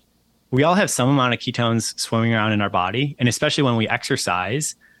is that we all have some amount of ketones swimming around in our body. And especially when we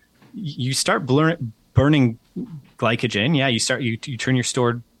exercise, you start burning glycogen. Yeah, you turn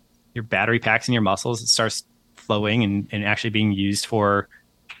your battery packs in your muscles. It starts flowing and actually being used for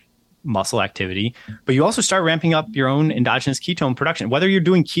muscle activity. But you also start ramping up your own endogenous ketone production, whether you're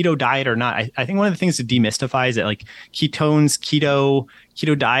doing keto diet or not. I think one of the things to demystify is that like ketones,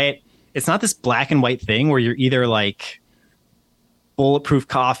 keto diet, it's not this black and white thing where you're either like bulletproof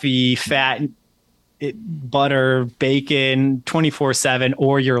coffee, fat, butter, bacon, 24/7,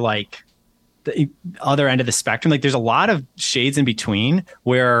 or you're like the other end of the spectrum. Like there's a lot of shades in between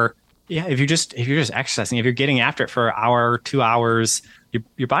where, yeah, if you're just exercising, if you're getting after it for an hour, 2 hours,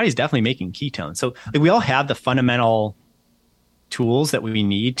 your body's definitely making ketones. So like, we all have the fundamental tools that we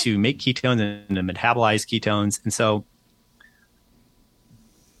need to make ketones and to metabolize ketones. And so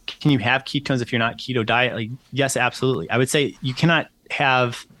can you have ketones if you're not keto diet? Like, yes, absolutely. I would say you don't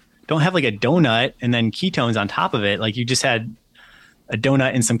have like a donut and then ketones on top of it. Like you just had a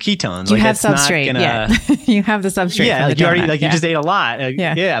donut and some ketones. You like have substrate. You have the substrate. Yeah, like you already you just ate a lot.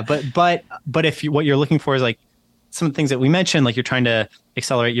 Yeah. But if what you're looking for is like some of the things that we mentioned, like you're trying to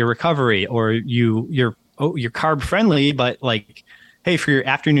accelerate your recovery, or you're carb friendly, but like, hey, for your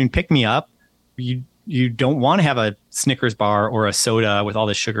afternoon pick me up, you don't want to have a Snickers bar or a soda with all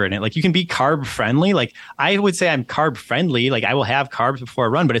this sugar in it. Like you can be carb friendly. Like I would say I'm carb friendly. Like I will have carbs before I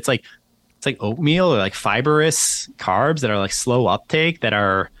run, but it's like oatmeal or like fibrous carbs that are like slow uptake that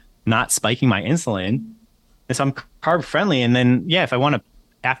are not spiking my insulin. And so I'm carb friendly. And then, yeah, if I want an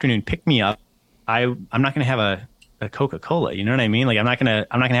afternoon pick me up, I'm not going to have a Coca-Cola. You know what I mean? Like I'm not going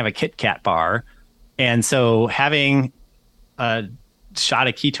to have a Kit Kat bar. And so having a shot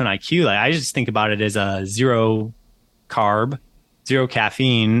of Ketone IQ, like I just think about it as a zero carb, zero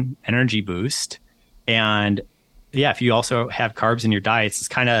caffeine energy boost. And yeah, if you also have carbs in your diets, it's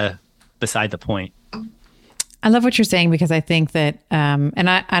kind of beside the point. I love what you're saying, because I think that, and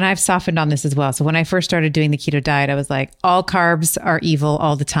I've softened on this as well. So when I first started doing the keto diet, I was like, all carbs are evil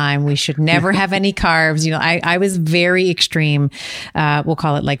all the time. We should never have any carbs. I was very extreme. We'll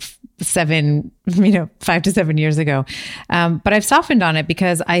call it like 5 to 7 years ago. But I've softened on it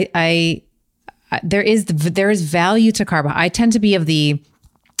because there is value to carb. I tend to be of the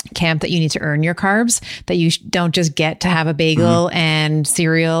camp that you need to earn your carbs, that you don't just get to have a bagel and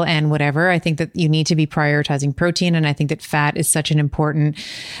cereal and whatever. I think that you need to be prioritizing protein. And I think that fat is such an important,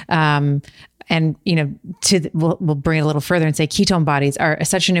 we'll bring it a little further and say ketone bodies are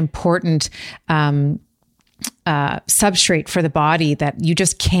such an important substrate for the body that you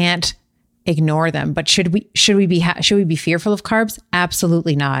just can't ignore them. But should we be fearful of carbs?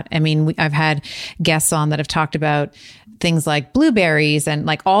 Absolutely not. I mean, I've had guests on that have talked about things like blueberries and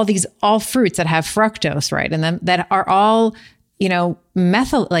like all fruits that have fructose, right? And then that are all,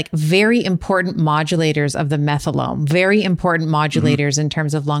 methyl, like very important modulators of the methylome, very important modulators in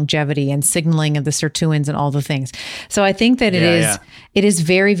terms of longevity and signaling of the sirtuins and all the things. So I think that it is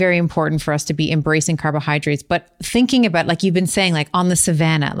very, very important for us to be embracing carbohydrates, but thinking about, like you've been saying, like on the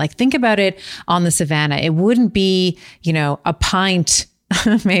savanna, like think about it on the savanna. It wouldn't be, a pint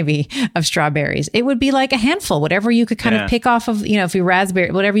maybe of strawberries. It would be like a handful, whatever you could kind of pick off of, if you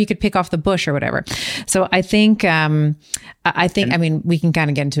raspberry, whatever you could pick off the bush or whatever. So I think, I mean, we can kind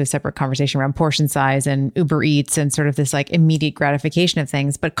of get into a separate conversation around portion size and Uber Eats and sort of this like immediate gratification of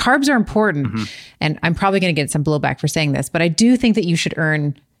things, but carbs are important. And I'm probably going to get some blowback for saying this, but I do think that you should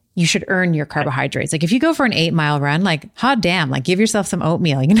earn your carbohydrates. Like if you go for an 8-mile run, like hot damn, like give yourself some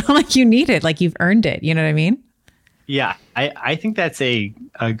oatmeal, like you need it, like you've earned it. You know what I mean? Yeah, I think that's a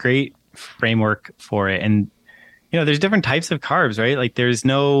great framework for it. And, there's different types of carbs, right? Like there's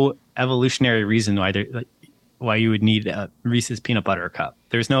no evolutionary reason why you would need a Reese's peanut butter cup.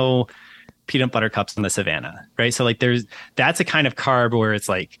 There's no peanut butter cups in the savannah, right? So like that's a kind of carb where it's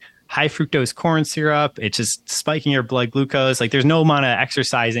like high fructose corn syrup. It's just spiking your blood glucose. Like there's no amount of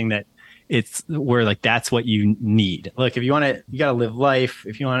exercising that it's where like that's what you need. Look, if you got to live life.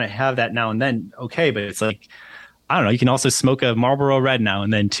 If you want to have that now and then, okay. But it's like, I don't know. You can also smoke a Marlboro Red now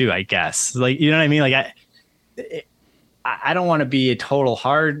and then too, I guess. Like, you know what I mean? Like, I don't want to be a total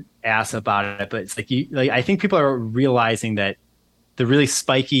hard ass about it, but it's like I think people are realizing that the really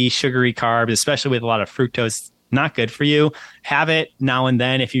spiky, sugary carbs, especially with a lot of fructose, not good for you. Have it now and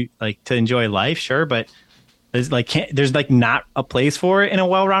then if you like to enjoy life, sure. But there's not a place for it in a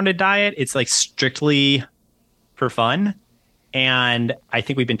well-rounded diet. It's like strictly for fun. And I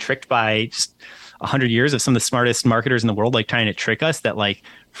think we've been tricked by just 100 years of some of the smartest marketers in the world, like trying to trick us that like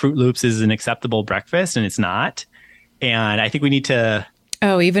Fruit Loops is an acceptable breakfast, and it's not. And I think we need to.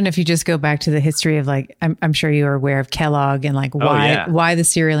 Oh, even if you just go back to the history of like, I'm sure you are aware of Kellogg and like why the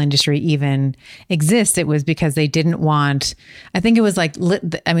cereal industry even exists. It was because they didn't want, I think it was like,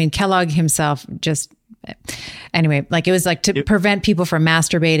 Kellogg himself just, anyway, like it was like to prevent people from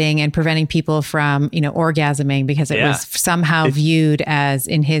masturbating and preventing people from, orgasming, because it was somehow viewed as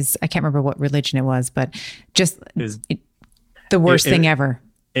in his, I can't remember what religion it was, but just the worst thing ever.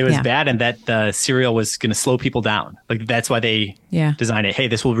 It was bad, and that the cereal was going to slow people down. Like that's why they designed it. Hey,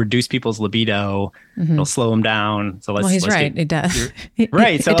 this will reduce people's libido. It'll slow them down. So let's right. It does.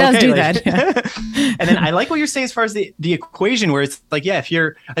 Right. So it does do that. Yeah. And then I like what you're saying as far as the equation, where it's like, I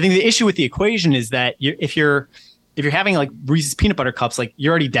think the issue with the equation is that if you're having like Reese's peanut butter cups, like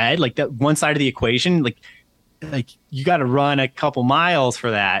you're already dead. Like that one side of the equation, like you got to run a couple miles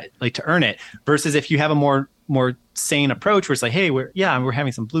for that, like to earn it. Versus if you have a more sane approach where it's like, hey, we're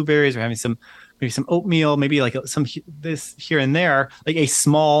having some blueberries, we're having maybe some oatmeal, maybe like some this here and there, like a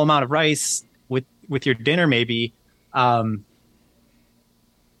small amount of rice with your dinner, maybe.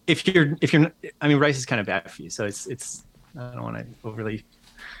 If you're, rice is kind of bad for you, so it's I don't want to overly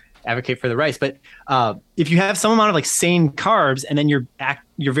advocate for the rice, but if you have some amount of like sane carbs and then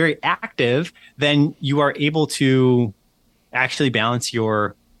you're very active, then you are able to actually balance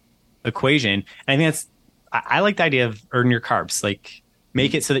your equation. And I think I like the idea of earn your carbs, like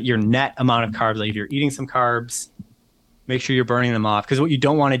make it so that your net amount of carbs, like if you're eating some carbs, make sure you're burning them off. Because what you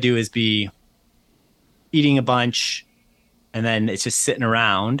don't want to do is be eating a bunch and then it's just sitting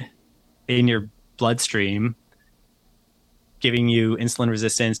around in your bloodstream, giving you insulin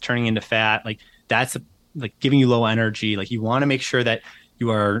resistance, turning into fat. Like that's like giving you low energy. Like you want to make sure that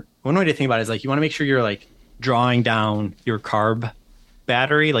one way to think about it is like, you want to make sure you're like drawing down your carb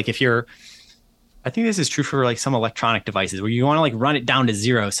battery. Like I think this is true for like some electronic devices where you want to like run it down to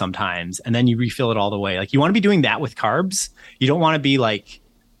 0 sometimes and then you refill it all the way. Like you want to be doing that with carbs. You don't want to be like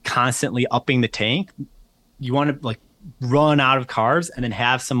constantly upping the tank. You want to like run out of carbs and then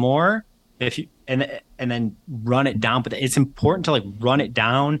have some more and then run it down. But it's important to like run it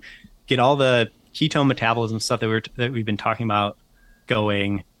down, get all the ketone metabolism stuff that we've been talking about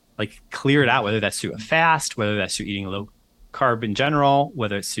going, like clear it out, whether that's through a fast, whether that's through eating low carb in general,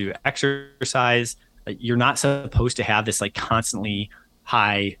 whether it's through exercise. Like you're not supposed to have this like constantly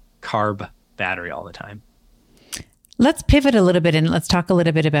high carb battery all the time. Let's pivot a little bit and let's talk a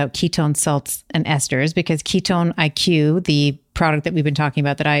little bit about ketone salts and esters, because Ketone IQ, the product that we've been talking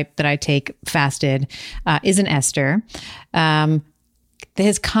about that I take fasted, is an ester. That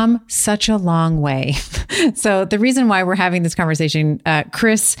has come such a long way. So the reason why we're having this conversation,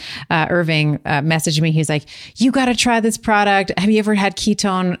 Chris Irving messaged me. He's like, you got to try this product. Have you ever had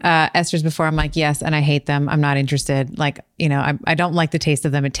ketone esters before? I'm like, yes. And I hate them. I'm not interested. Like, I don't like the taste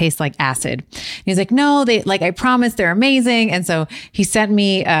of them. It tastes like acid. And he's like, no, I promise they're amazing. And so he sent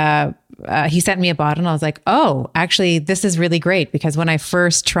me he sent me a bottle and I was like, oh, actually, this is really great, because when I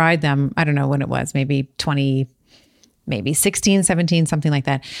first tried them, I don't know when it was, maybe 16, 17, something like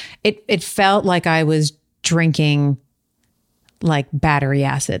that. It felt like I was drinking like battery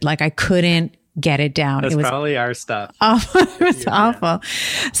acid. Like I couldn't get it down. That's it was probably our stuff. awful. It was awful.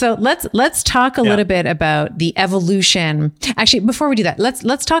 So let's talk a little bit about the evolution. Actually, before we do that,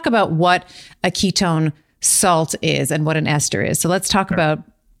 let's talk about what a ketone salt is and what an ester is. So let's talk about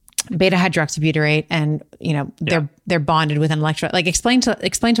beta hydroxybutyrate, and they're bonded with an electrolyte. Like explain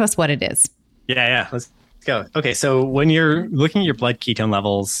to us what it is. Yeah. Let's go. Okay, so when you're looking at your blood ketone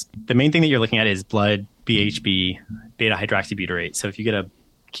levels, the main thing that you're looking at is blood BHB, beta hydroxybutyrate. So if you get a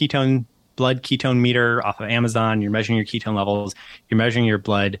blood ketone meter off of Amazon, you're measuring your ketone levels, you're measuring your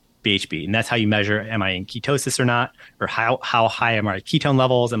blood BHB, and that's how you measure, am I in ketosis or not, or how high am my ketone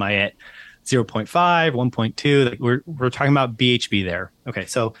levels? Am I at 0.5, 1.2? Like we're talking about BHB there. Okay,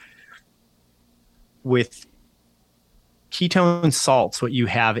 so with ketone salts, what you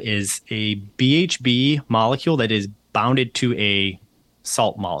have is a BHB molecule that is bounded to a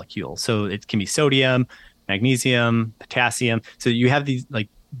salt molecule. So it can be sodium, magnesium, potassium. So you have these like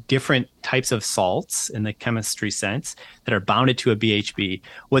different types of salts in the chemistry sense that are bounded to a BHB.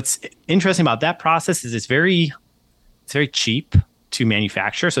 What's interesting about that process is it's very cheap to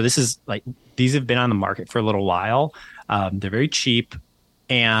manufacture. So this is like, these have been on the market for a little while. They're very cheap,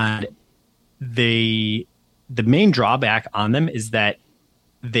 and the main drawback on them is that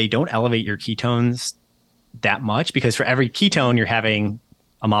they don't elevate your ketones that much, because for every ketone you're having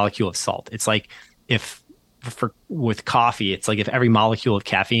a molecule of salt. It's like with coffee, it's like if every molecule of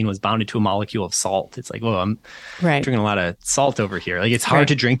caffeine was bounded to a molecule of salt. It's like, well, I'm drinking a lot of salt over here. Like it's hard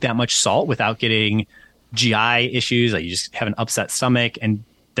to drink that much salt without getting GI issues. Like you just have an upset stomach, and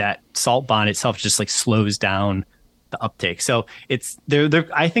that salt bond itself just like slows down the uptake. So it's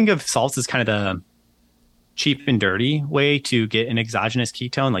I think of salts as kind of the cheap and dirty way to get an exogenous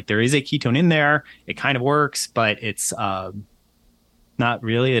ketone. Like there is a ketone in there, it kind of works, but it's not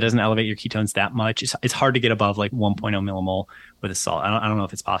really. It doesn't elevate your ketones that much. It's hard to get above like 1.0 millimole with a salt. I don't know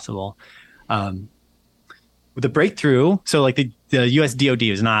if it's possible. With the breakthrough, so like the US DOD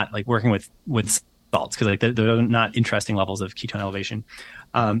is not like working with salts, because like they're not interesting levels of ketone elevation.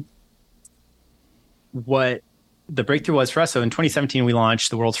 What the breakthrough was for us, so in 2017 we launched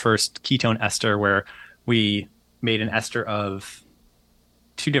the world's first ketone ester, where we made an ester of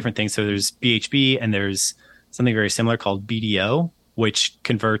two different things. So there's BHB and there's something very similar called BDO, which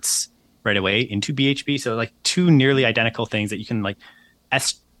converts right away into BHB. So like two nearly identical things that you can like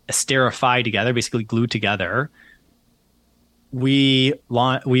esterify together, basically glue together. We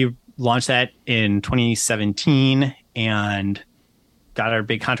launched that in 2017 and got our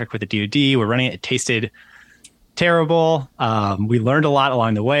big contract with the DoD. We're running it. It tasted terrible. We learned a lot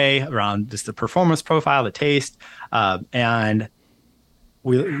along the way around just the performance profile, the taste, and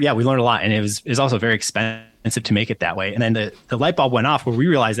we learned a lot. And it was also very expensive to make it that way. And then the light bulb went off where we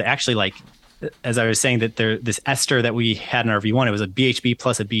realized that actually, like as I was saying, that this ester that we had in our V1, it was a BHB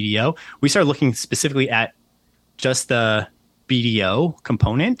plus a BDO. We started looking specifically at just the BDO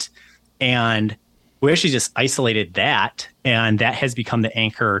component, and we actually just isolated that, and that has become the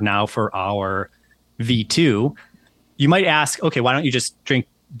anchor now for our V2. You might ask, okay, why don't you just drink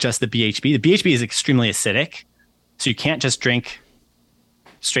just the BHB? The BHB is extremely acidic, so you can't just drink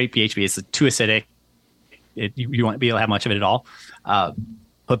straight BHB. It's too acidic. You won't be able to have much of it at all.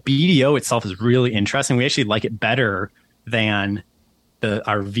 But BDO itself is really interesting. We actually like it better than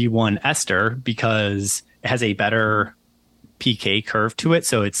our V1 ester because it has a better PK curve to it.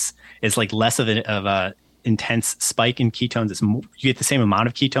 So it's like less of a intense spike in ketones. You get the same amount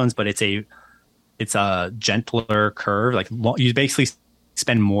of ketones, but it's a gentler curve. Like you basically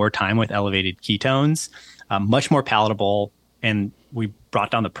spend more time with elevated ketones, much more palatable, and we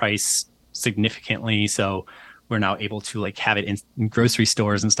brought down the price significantly. So we're now able to like have it in grocery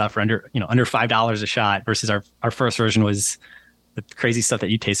stores and stuff for under $5 a shot, versus our first version was the crazy stuff that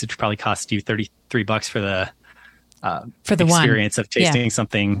you tasted, which probably cost you $33 for the experience of tasting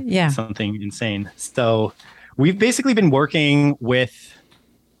something insane. So we've basically been working with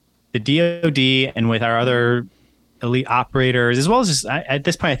the DoD and with our other elite operators, as well as just at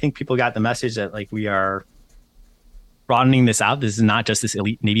this point, I think people got the message that like we are broadening this out. This is not just this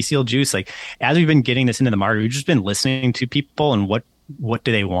elite Navy SEAL juice. Like as we've been getting this into the market, we've just been listening to people and what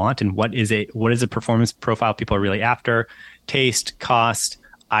do they want, and what is a performance profile people are really after: taste, cost,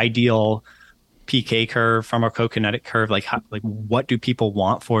 ideal PK curve, pharmacokinetic curve, like what do people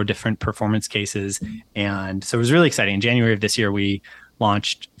want for different performance cases. And so it was really exciting. In January of this year, we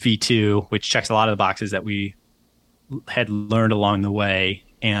launched V2, which checks a lot of the boxes that we had learned along the way.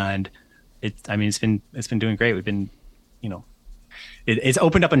 And it's been doing great. We've been, it's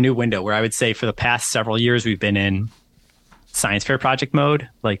opened up a new window where I would say for the past several years, we've been in science fair project mode,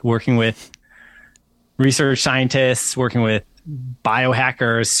 like working with research scientists, working with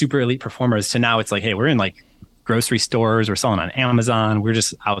biohackers, super elite performers, to now it's like, hey, we're in like grocery stores, we're selling on Amazon, we're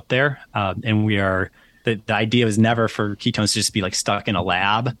just out there. And we are, the idea was never for ketones to just be like stuck in a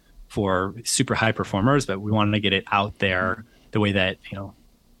lab for super high performers, but we wanted to get it out there the way that,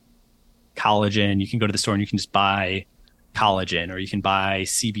 collagen, you can go to the store and you can just buy collagen, or you can buy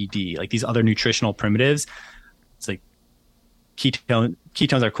CBD, like these other nutritional primitives. It's like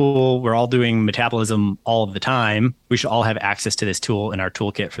ketones are cool. We're all doing metabolism all of the time. We should all have access to this tool in our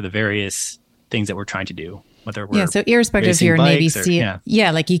toolkit for the various things that we're trying to do. Whether we're so irrespective if you're a Navy SEAL,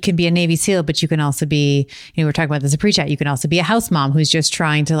 like you can be a Navy SEAL, but you can also be, we're talking about this in pre-chat, you can also be a house mom who's just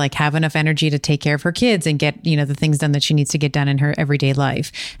trying to like have enough energy to take care of her kids and get, the things done that she needs to get done in her everyday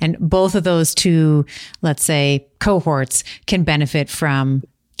life. And both of those two, let's say, cohorts can benefit from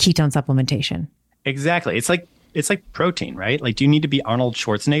ketone supplementation. Exactly. It's like protein, right? Like, do you need to be Arnold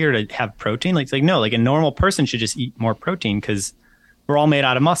Schwarzenegger to have protein? Like, it's like, no, like a normal person should just eat more protein because we're all made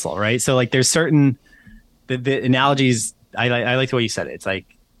out of muscle, right? So like there's certain, the analogies, I like the way you said it. It's like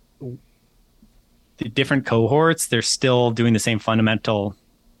the different cohorts, they're still doing the same fundamental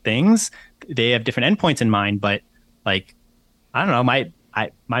things. They have different endpoints in mind, but like, I don't know,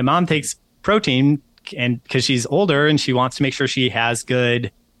 my mom takes protein and because she's older and she wants to make sure she has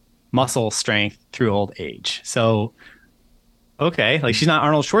good muscle strength through old age. So, okay, like she's not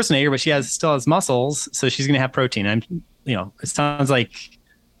Arnold Schwarzenegger, but she still has muscles, so she's going to have protein. And it sounds like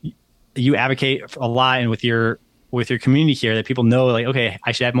you advocate a lot and with your community here that people know, like, okay,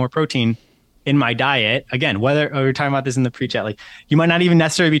 I should have more protein in my diet. Again, whether we were talking about this in the pre-chat, like you might not even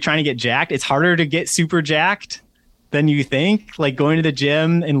necessarily be trying to get jacked. It's harder to get super jacked than you think. Like going to the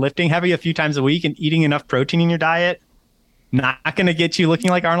gym and lifting heavy a few times a week and eating enough protein in your diet, not going to get you looking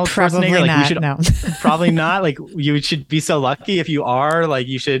like Arnold Schwarzenegger. Probably like not, probably not. Like you should be so lucky if you are. Like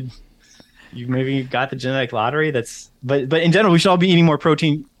you maybe got the genetic lottery. But in general, we should all be eating more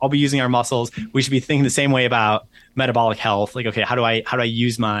protein. All be using our muscles. We should be thinking the same way about metabolic health. Like, okay, how do I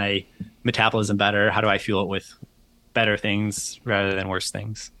use my metabolism better? How do I fuel it with better things rather than worse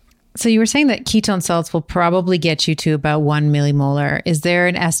things? So you were saying that ketone salts will probably get you to about 1 millimolar. Is there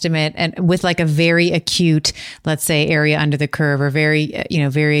an estimate, and with like a very acute, let's say, area under the curve, or very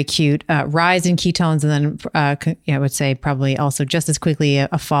acute rise in ketones, and then I would say probably also just as quickly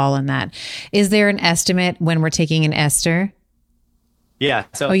a fall in that. Is there an estimate when we're taking an ester? Yeah.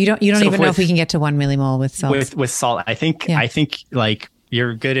 So you don't even know if we can get to 1 millimole with salt. With salt, I think like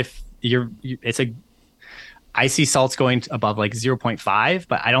you're good if I see salts going above like 0.5,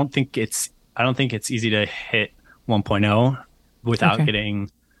 but I don't think it's easy to hit 1.0 without getting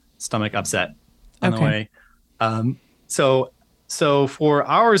stomach upset on the way. So for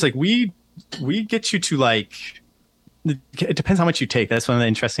ours, like we get you to like, it depends how much you take. That's one of the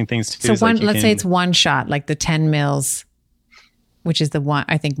interesting things to do. So let's say it's one shot, like the 10 mils, which is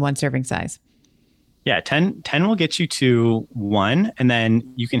one serving size. Yeah. 10 will get you to 1, and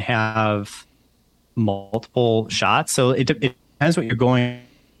then you can have multiple shots. So it depends what you're going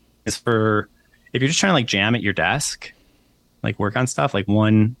is for. If you're just trying to like jam at your desk, like work on stuff, like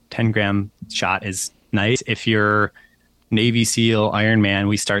 1 10-gram shot is nice. If you're Navy SEAL, Ironman,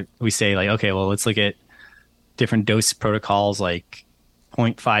 we say like, okay, well, let's look at different dose protocols, like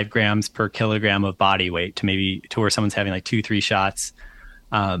 0.5 grams per kilogram of body weight to where someone's having like 2-3 shots.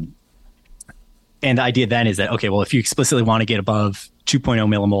 And the idea then is that, okay, well, if you explicitly want to get above 2.0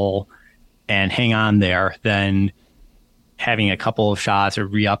 millimole and hang on there, then having a couple of shots or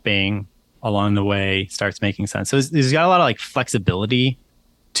re-upping along the way starts making sense. So there's got a lot of like flexibility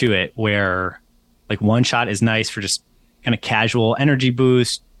to it, where like one shot is nice for just kind of casual energy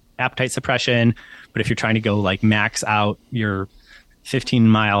boost, appetite suppression. But if you're trying to go like max out your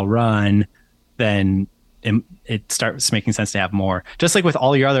 15-mile run, then it starts making sense to have more. Just like with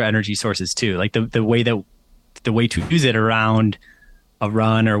all your other energy sources too. Like the way to use it around a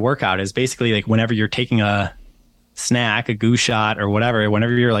run or workout is basically like whenever you're taking a snack, a goo shot or whatever,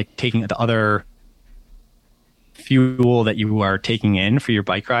 whenever you're like taking the other fuel that you are taking in for your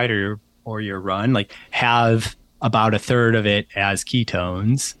bike ride or your run, like have about a third of it as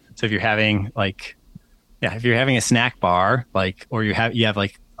ketones. So if you're having if you're having a snack bar, like, or you have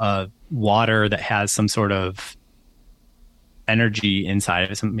like a water that has some sort of energy inside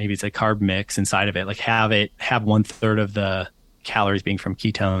of it, maybe it's a carb mix inside of it, like have 1/3 of the calories being from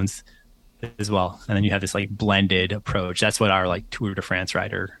ketones as well, and then you have this like blended approach. That's what our like Tour de France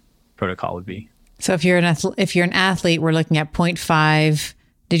rider protocol would be. So if you're an athlete, we're looking at 0.5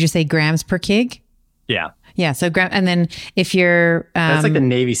 did you say grams per kg? Yeah. Yeah. So and then if you're, that's like the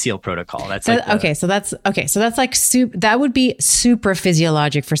Navy SEAL protocol. That's like So that's like that would be super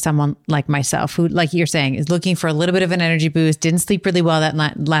physiologic for someone like myself, who, like you're saying, is looking for a little bit of an energy boost. Didn't sleep really well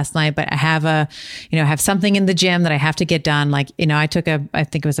last night, but I have something in the gym that I have to get done. Like, I took I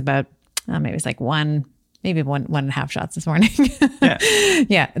think it was about, maybe it's like one and a half shots this morning. Yeah.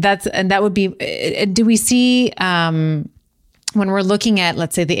 Yeah. That would be, do we see, when we're looking at,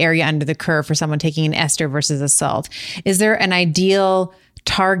 let's say, the area under the curve for someone taking an ester versus a salt, is there an ideal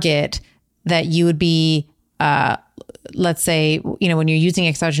target that you would be, let's say, when you're using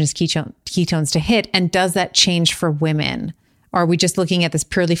exogenous ketones to hit, and does that change for women? Or are we just looking at this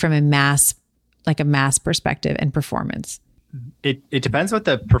purely from a mass perspective and performance? It depends what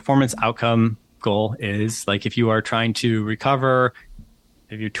the performance outcome goal is. Like if you are trying to recover,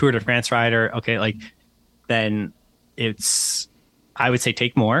 if you're Tour de France rider, okay, then I would say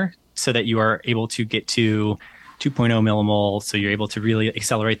take more so that you are able to get to 2.0 millimole. So you're able to really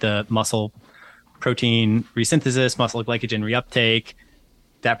accelerate the muscle protein resynthesis, muscle glycogen reuptake.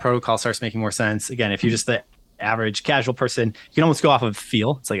 That protocol starts making more sense. Again, if you're just the average casual person, you can almost go off of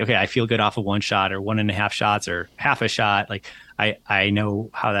feel. It's like, okay, I feel good off of one shot or 1.5 shots or half a shot. Like I know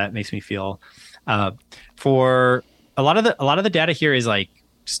how that makes me feel. For a lot of the data here is like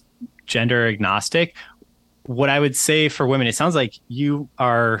gender agnostic. What I would say for women, it sounds like you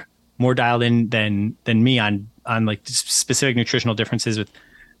are more dialed in than me on like specific nutritional differences with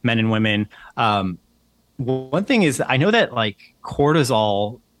men and women. One thing is, I know that like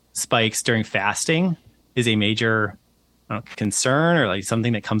cortisol spikes during fasting is a major concern, or like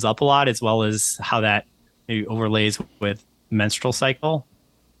something that comes up a lot, as well as how that maybe overlays with menstrual cycle.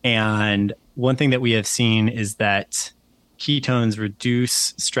 And one thing that we have seen is that ketones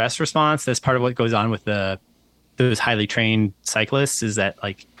reduce stress response. That's part of what goes on with those highly trained cyclists, is that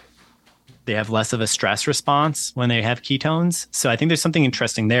like they have less of a stress response when they have ketones. So I think there's something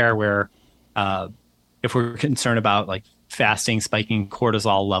interesting there where if we're concerned about like fasting spiking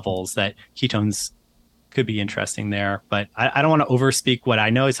cortisol levels, that ketones could be interesting there. But I don't want to overspeak what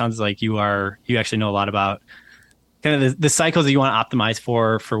I know. It sounds like you actually know a lot about kind of the cycles that you want to optimize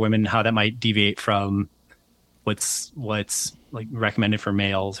for women, how that might deviate from what's like recommended for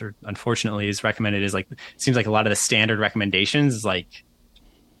males, or unfortunately is recommended, is like, it seems like a lot of the standard recommendations is like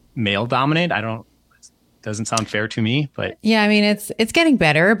male dominant. Doesn't sound fair to me, but yeah, I mean, it's getting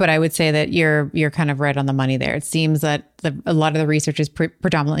better, but I would say that you're kind of right on the money there. It seems that a lot of the research is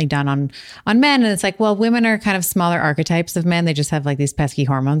predominantly done on men, and it's like, well, women are kind of smaller archetypes of men. They just have like these pesky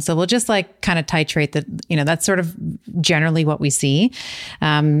hormones, so we'll just like kind of titrate that. That's sort of generally what we see,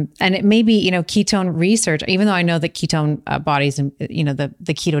 and it may be ketone research. Even though I know that ketone bodies and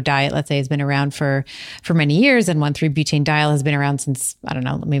the keto diet, let's say, has been around for many years, and 1,3-butane-diol has been around since, I don't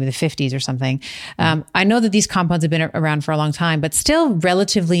know, maybe the 50s or something. I know that these compounds have been around for a long time, but still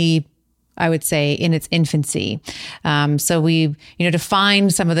relatively, I would say, in its infancy. So we, to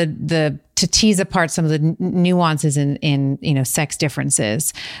find some of to tease apart some of the nuances in sex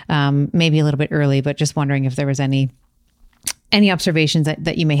differences, maybe a little bit early, but just wondering if there was any observations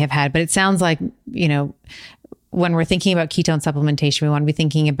that you may have had. But it sounds like, when we're thinking about ketone supplementation, we want to be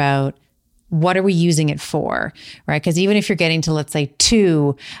thinking about what are we using it for, right? Because even if you're getting to, let's say,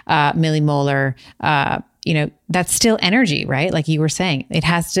 2 millimolar, that's still energy, right? Like you were saying, it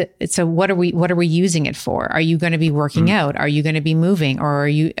has to. So what are we using it for? Are you going to be working out? Are you going to be moving? Or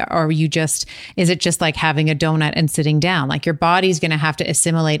are you just, is it just like having a donut and sitting down? Like your body's going to have to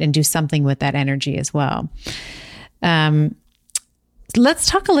assimilate and do something with that energy as well. Let's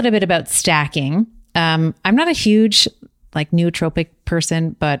talk a little bit about stacking. I'm not a huge like nootropic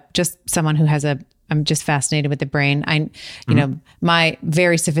person, but just someone who I'm just fascinated with the brain. My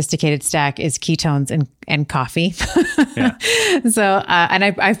very sophisticated stack is ketones and coffee. Yeah. So, and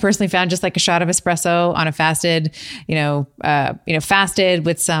I've personally found just like a shot of espresso on a fasted, fasted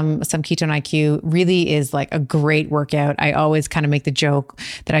with some ketone IQ really is like a great workout. I always kind of make the joke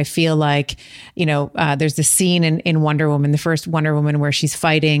that I feel like, there's this scene in Wonder Woman, the first Wonder Woman, where she's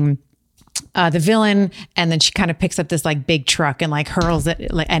fighting the villain, and then she kind of picks up this like big truck and like hurls it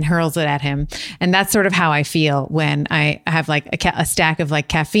at him. And that's sort of how I feel when I have like a stack of like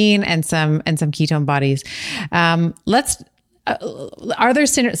caffeine and some ketone bodies. My first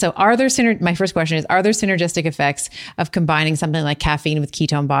question is, are there synergistic effects of combining something like caffeine with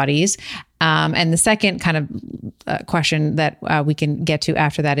ketone bodies? And the second kind of question that we can get to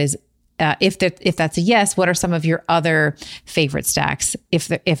after that is, if that's a yes, what are some of your other favorite stacks,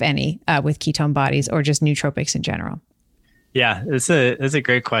 if any, with ketone bodies or just nootropics in general? Yeah, it's a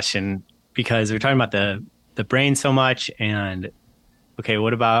great question, because we're talking about the brain so much, and okay,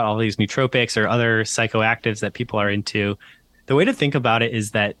 what about all these nootropics or other psychoactives that people are into? The way to think about it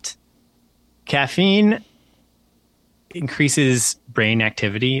is that caffeine increases brain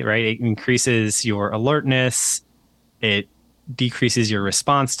activity, right? It increases your alertness. It decreases your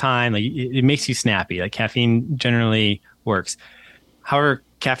response time. Like it makes you snappy. Like caffeine generally works. However,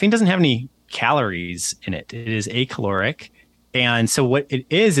 caffeine doesn't have any calories in it. It is acaloric. And so what it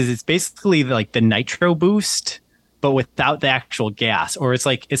is it's basically like the nitro boost, but without the actual gas. Or it's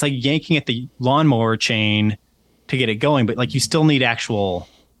like yanking at the lawnmower chain to get it going, but like you still need actual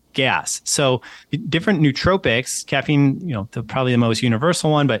gas. So different nootropics, caffeine, probably the most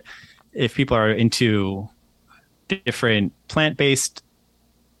universal one, but if people are into different plant-based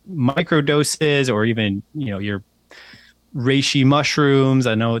microdoses or even, your reishi mushrooms.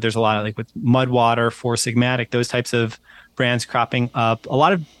 I know there's a lot of like with Mudwater, Four Sigmatic, those types of brands cropping up. A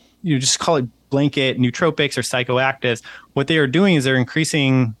lot of, just call it blanket nootropics or psychoactives. What they are doing is they're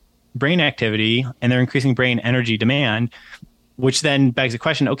increasing brain activity and they're increasing brain energy demand, which then begs the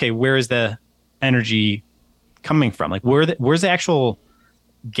question, okay, where is the energy coming from? Like where's the actual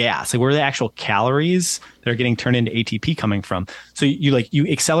gas? Like where are the actual calories that are getting turned into ATP coming from? So you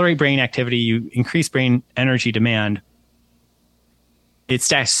accelerate brain activity, you increase brain energy demand. It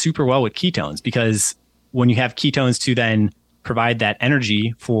stacks super well with ketones because when you have ketones to then provide that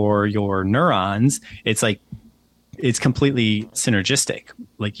energy for your neurons, it's completely synergistic.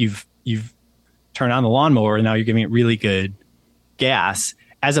 Like you've turned on the lawnmower and now you're giving it really good gas,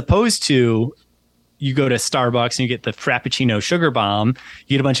 as opposed to you go to Starbucks and you get the Frappuccino sugar bomb,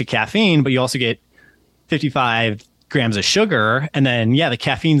 you get a bunch of caffeine, but you also get 55 grams of sugar. And then, the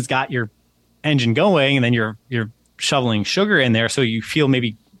caffeine's got your engine going and then you're shoveling sugar in there. So you feel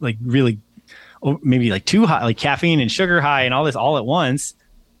maybe like really, maybe like too high, like caffeine and sugar high and all this all at once.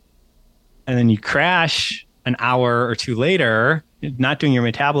 And then you crash an hour or two later, not doing your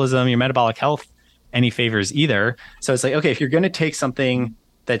metabolism, your metabolic health any favors either. So it's like, okay, if you're going to take something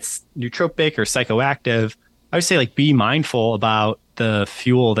that's nootropic or psychoactive, I would say like be mindful about the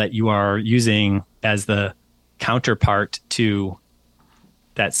fuel that you are using as the counterpart to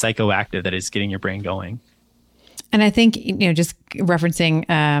that psychoactive that is getting your brain going. And I think, just referencing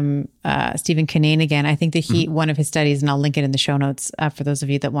Stephen Kinane again, I think one of his studies, and I'll link it in the show notes for those of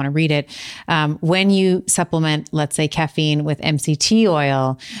you that want to read it. When you supplement, let's say, caffeine with MCT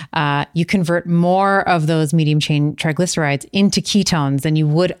oil, you convert more of those medium chain triglycerides into ketones than you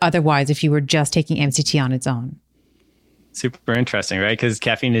would otherwise if you were just taking MCT on its own. Super interesting, right? Because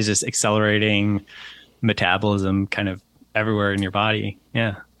caffeine is just accelerating metabolism kind of everywhere in your body.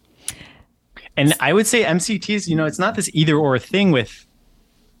 Yeah. And I would say MCTs, it's not this either or thing with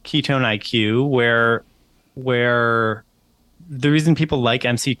ketone IQ where the reason people like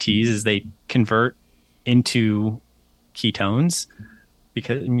MCTs is they convert into ketones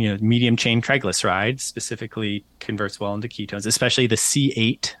because, medium chain triglycerides specifically converts well into ketones, especially the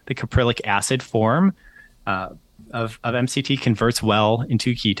C8, the caprylic acid form of MCT converts well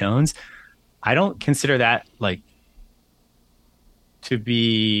into ketones. I don't consider that like to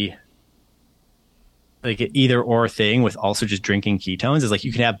be like an either or thing with also just drinking ketones. Is like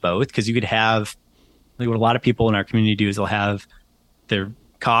you can have both, because you could have like what a lot of people in our community do is they'll have their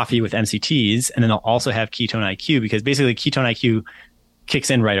coffee with MCTs and then they'll also have ketone IQ, because basically ketone IQ kicks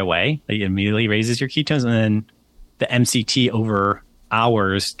in right away. It immediately raises your ketones, and then the MCT over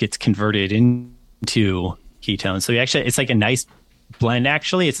hours gets converted into ketones. So it's like a nice blend.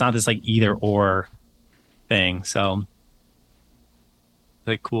 Actually, it's not this like either or thing. So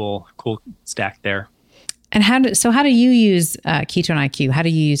like cool stack there. And how do you use ketone IQ? How do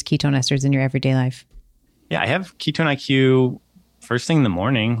you use ketone esters in your everyday life? Yeah, I have ketone IQ first thing in the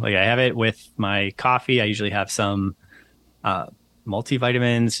morning. Like I have it with my coffee. I usually have some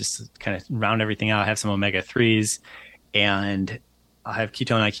multivitamins just to kind of round everything out. I have some omega-3s, and I'll have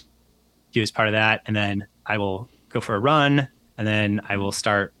ketone IQ as part of that. And then I will go for a run, and then I will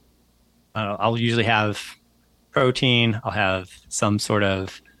start. I'll usually have protein. I'll have some sort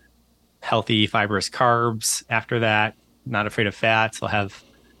of healthy fibrous carbs after that. Not afraid of fats. I'll have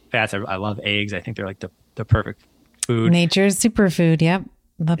fats. I love eggs. I think they're like the perfect food. Nature's superfood. Yep.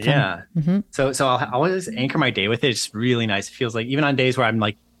 Love them. Yeah. Mm-hmm. So I'll always anchor my day with it. It's really nice. It feels like even on days where I'm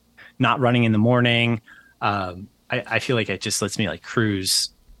like not running in the morning, I feel like it just lets me like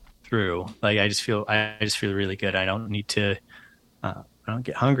cruise through. Like I just feel really good. I don't need to, I don't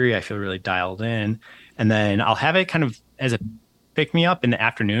get hungry. I feel really dialed in. And then I'll have it kind of as a pick me up in the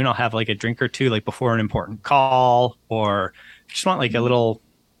afternoon. I'll have like a drink or two, like before an important call, or just want like a little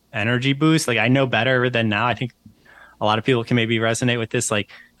energy boost. Like I know better than now. I think a lot of people can maybe resonate with this. Like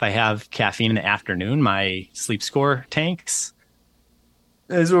if I have caffeine in the afternoon, my sleep score tanks.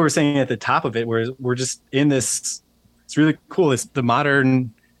 as we were saying at the top of it, we're just in this, it's really cool. It's the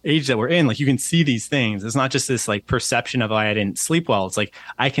modern age that we're in. Like you can see these things. It's not just this like perception of, oh, I didn't sleep well. It's like,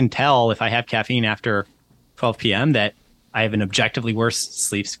 I can tell if I have caffeine after 12 p.m. that I have an objectively worse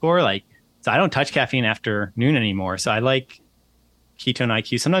sleep score. Like, so I don't touch caffeine after noon anymore. So I like Ketone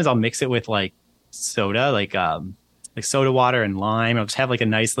IQ. Sometimes I'll mix it with like soda, like soda water and lime. I'll just have like a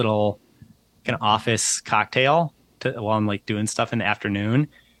nice little kind of office cocktail while I'm like doing stuff in the afternoon.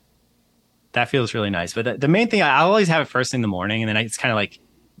 That feels really nice. But the main thing, I always have it first thing in the morning, and then it's kind of like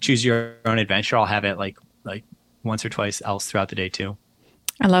choose your own adventure. I'll have it like once or twice else throughout the day too.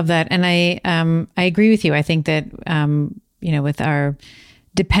 I love that. And I agree with you. I think that, with our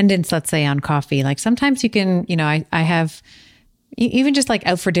dependence, let's say on coffee, like sometimes you can, I have even just like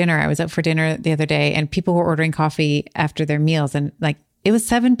out for dinner. I was out for dinner the other day and people were ordering coffee after their meals, and like, it was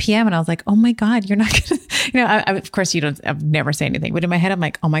 7 p.m. and I was like, oh my God, you're not going to, of course I've never say anything, but in my head, I'm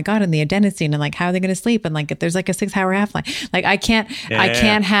like, oh my God, and the adenosine, and like, how are they going to sleep? And like, there's like a 6-hour half-life. Like I can't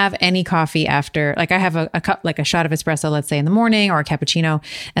have any coffee after, like I have a cup, like a shot of espresso, let's say in the morning, or a cappuccino.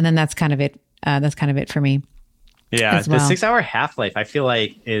 And then that's kind of it. That's kind of it for me. Yeah. The 6-hour half-life, I feel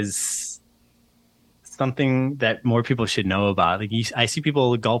like is something that more people should know about. Like I see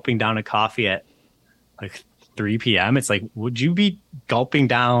people gulping down a coffee at like 3 p.m. It's like, would you be gulping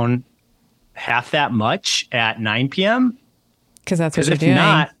down half that much at 9 p.m.? Because that's what you're doing.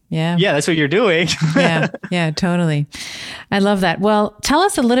 Yeah, that's what you're doing. Yeah, totally. I love that. Well, tell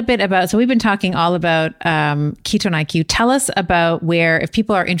us a little bit about, so we've been talking all about Ketone IQ. Tell us about where, if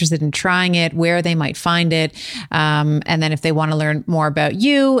people are interested in trying it, where they might find it. And then if they want to learn more about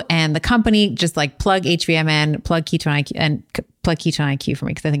you and the company, just like plug HVMN, plug Ketone IQ, and plug Ketone IQ for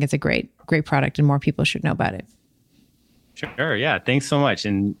me, because I think it's a great product and more people should know about it. Sure. Yeah. Thanks so much.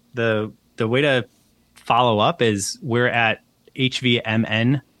 And the way to follow up is we're at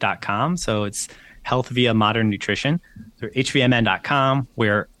hvmn.com. So it's health via modern nutrition. So hvmn.com.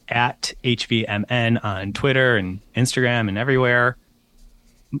 We're at hvmn on Twitter and Instagram and everywhere.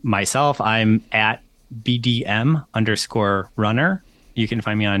 Myself, I'm at BDM_runner. You can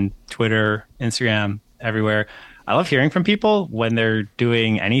find me on Twitter, Instagram, everywhere. I love hearing from people when they're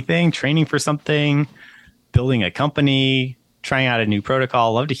doing anything, training for something, building a company, trying out a new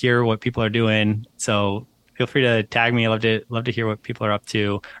protocol. Love to hear what people are doing. So feel free to tag me. I love to hear what people are up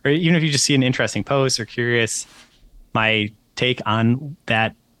to, or even if you just see an interesting post or curious my take on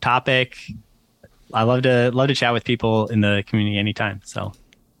that topic. I love to chat with people in the community anytime. So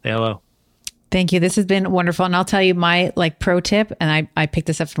say hello. Thank you. This has been wonderful. And I'll tell you my like pro tip, and I picked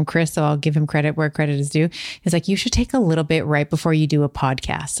this up from Chris, so I'll give him credit where credit is due. Is like, you should take a little bit right before you do a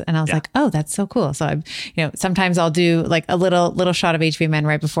podcast. And I was like, oh, that's so cool. So sometimes I'll do like a little shot of HVMN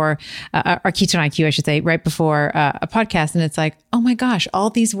right before, or Ketone IQ, I should say, right before a podcast. And it's like, oh my gosh, all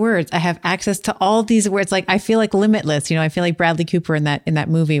these words, I have access to all these words. Like I feel like limitless, I feel like Bradley Cooper in that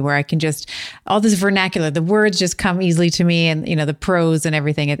movie where I can just, all this vernacular, the words just come easily to me, and the prose and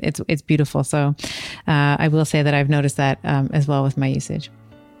everything. It's beautiful. So I will say that I've noticed that as well with my usage.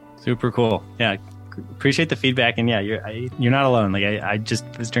 Super cool. Yeah. Appreciate the feedback. And yeah, you're not alone. Like I just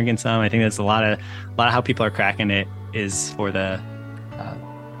was drinking some. I think that's a lot of how people are cracking it is for the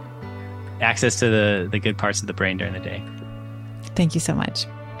access to the good parts of the brain during the day. Thank you so much.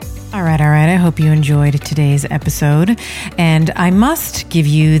 All right. I hope you enjoyed today's episode. And I must give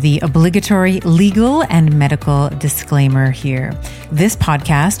you the obligatory legal and medical disclaimer here. This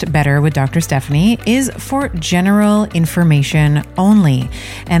podcast, Better with Dr. Stephanie, is for general information only.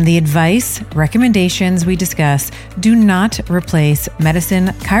 And the advice, recommendations we discuss do not replace medicine,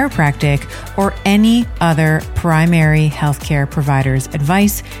 chiropractic, or any other primary healthcare provider's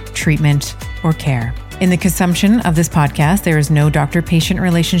advice, treatment, or care. In the consumption of this podcast, there is no doctor-patient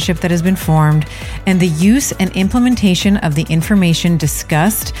relationship that has been formed, and the use and implementation of the information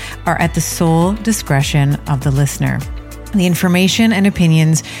discussed are at the sole discretion of the listener. The information and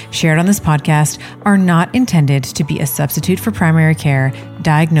opinions shared on this podcast are not intended to be a substitute for primary care,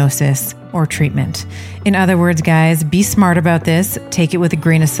 diagnosis, or treatment. In other words, guys, be smart about this. Take it with a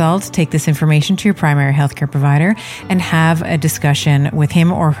grain of salt. Take this information to your primary healthcare provider and have a discussion with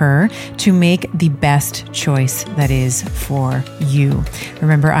him or her to make the best choice that is for you.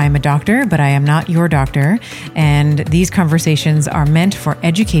 Remember, I am a doctor, but I am not your doctor. And these conversations are meant for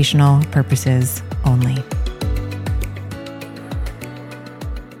educational purposes only.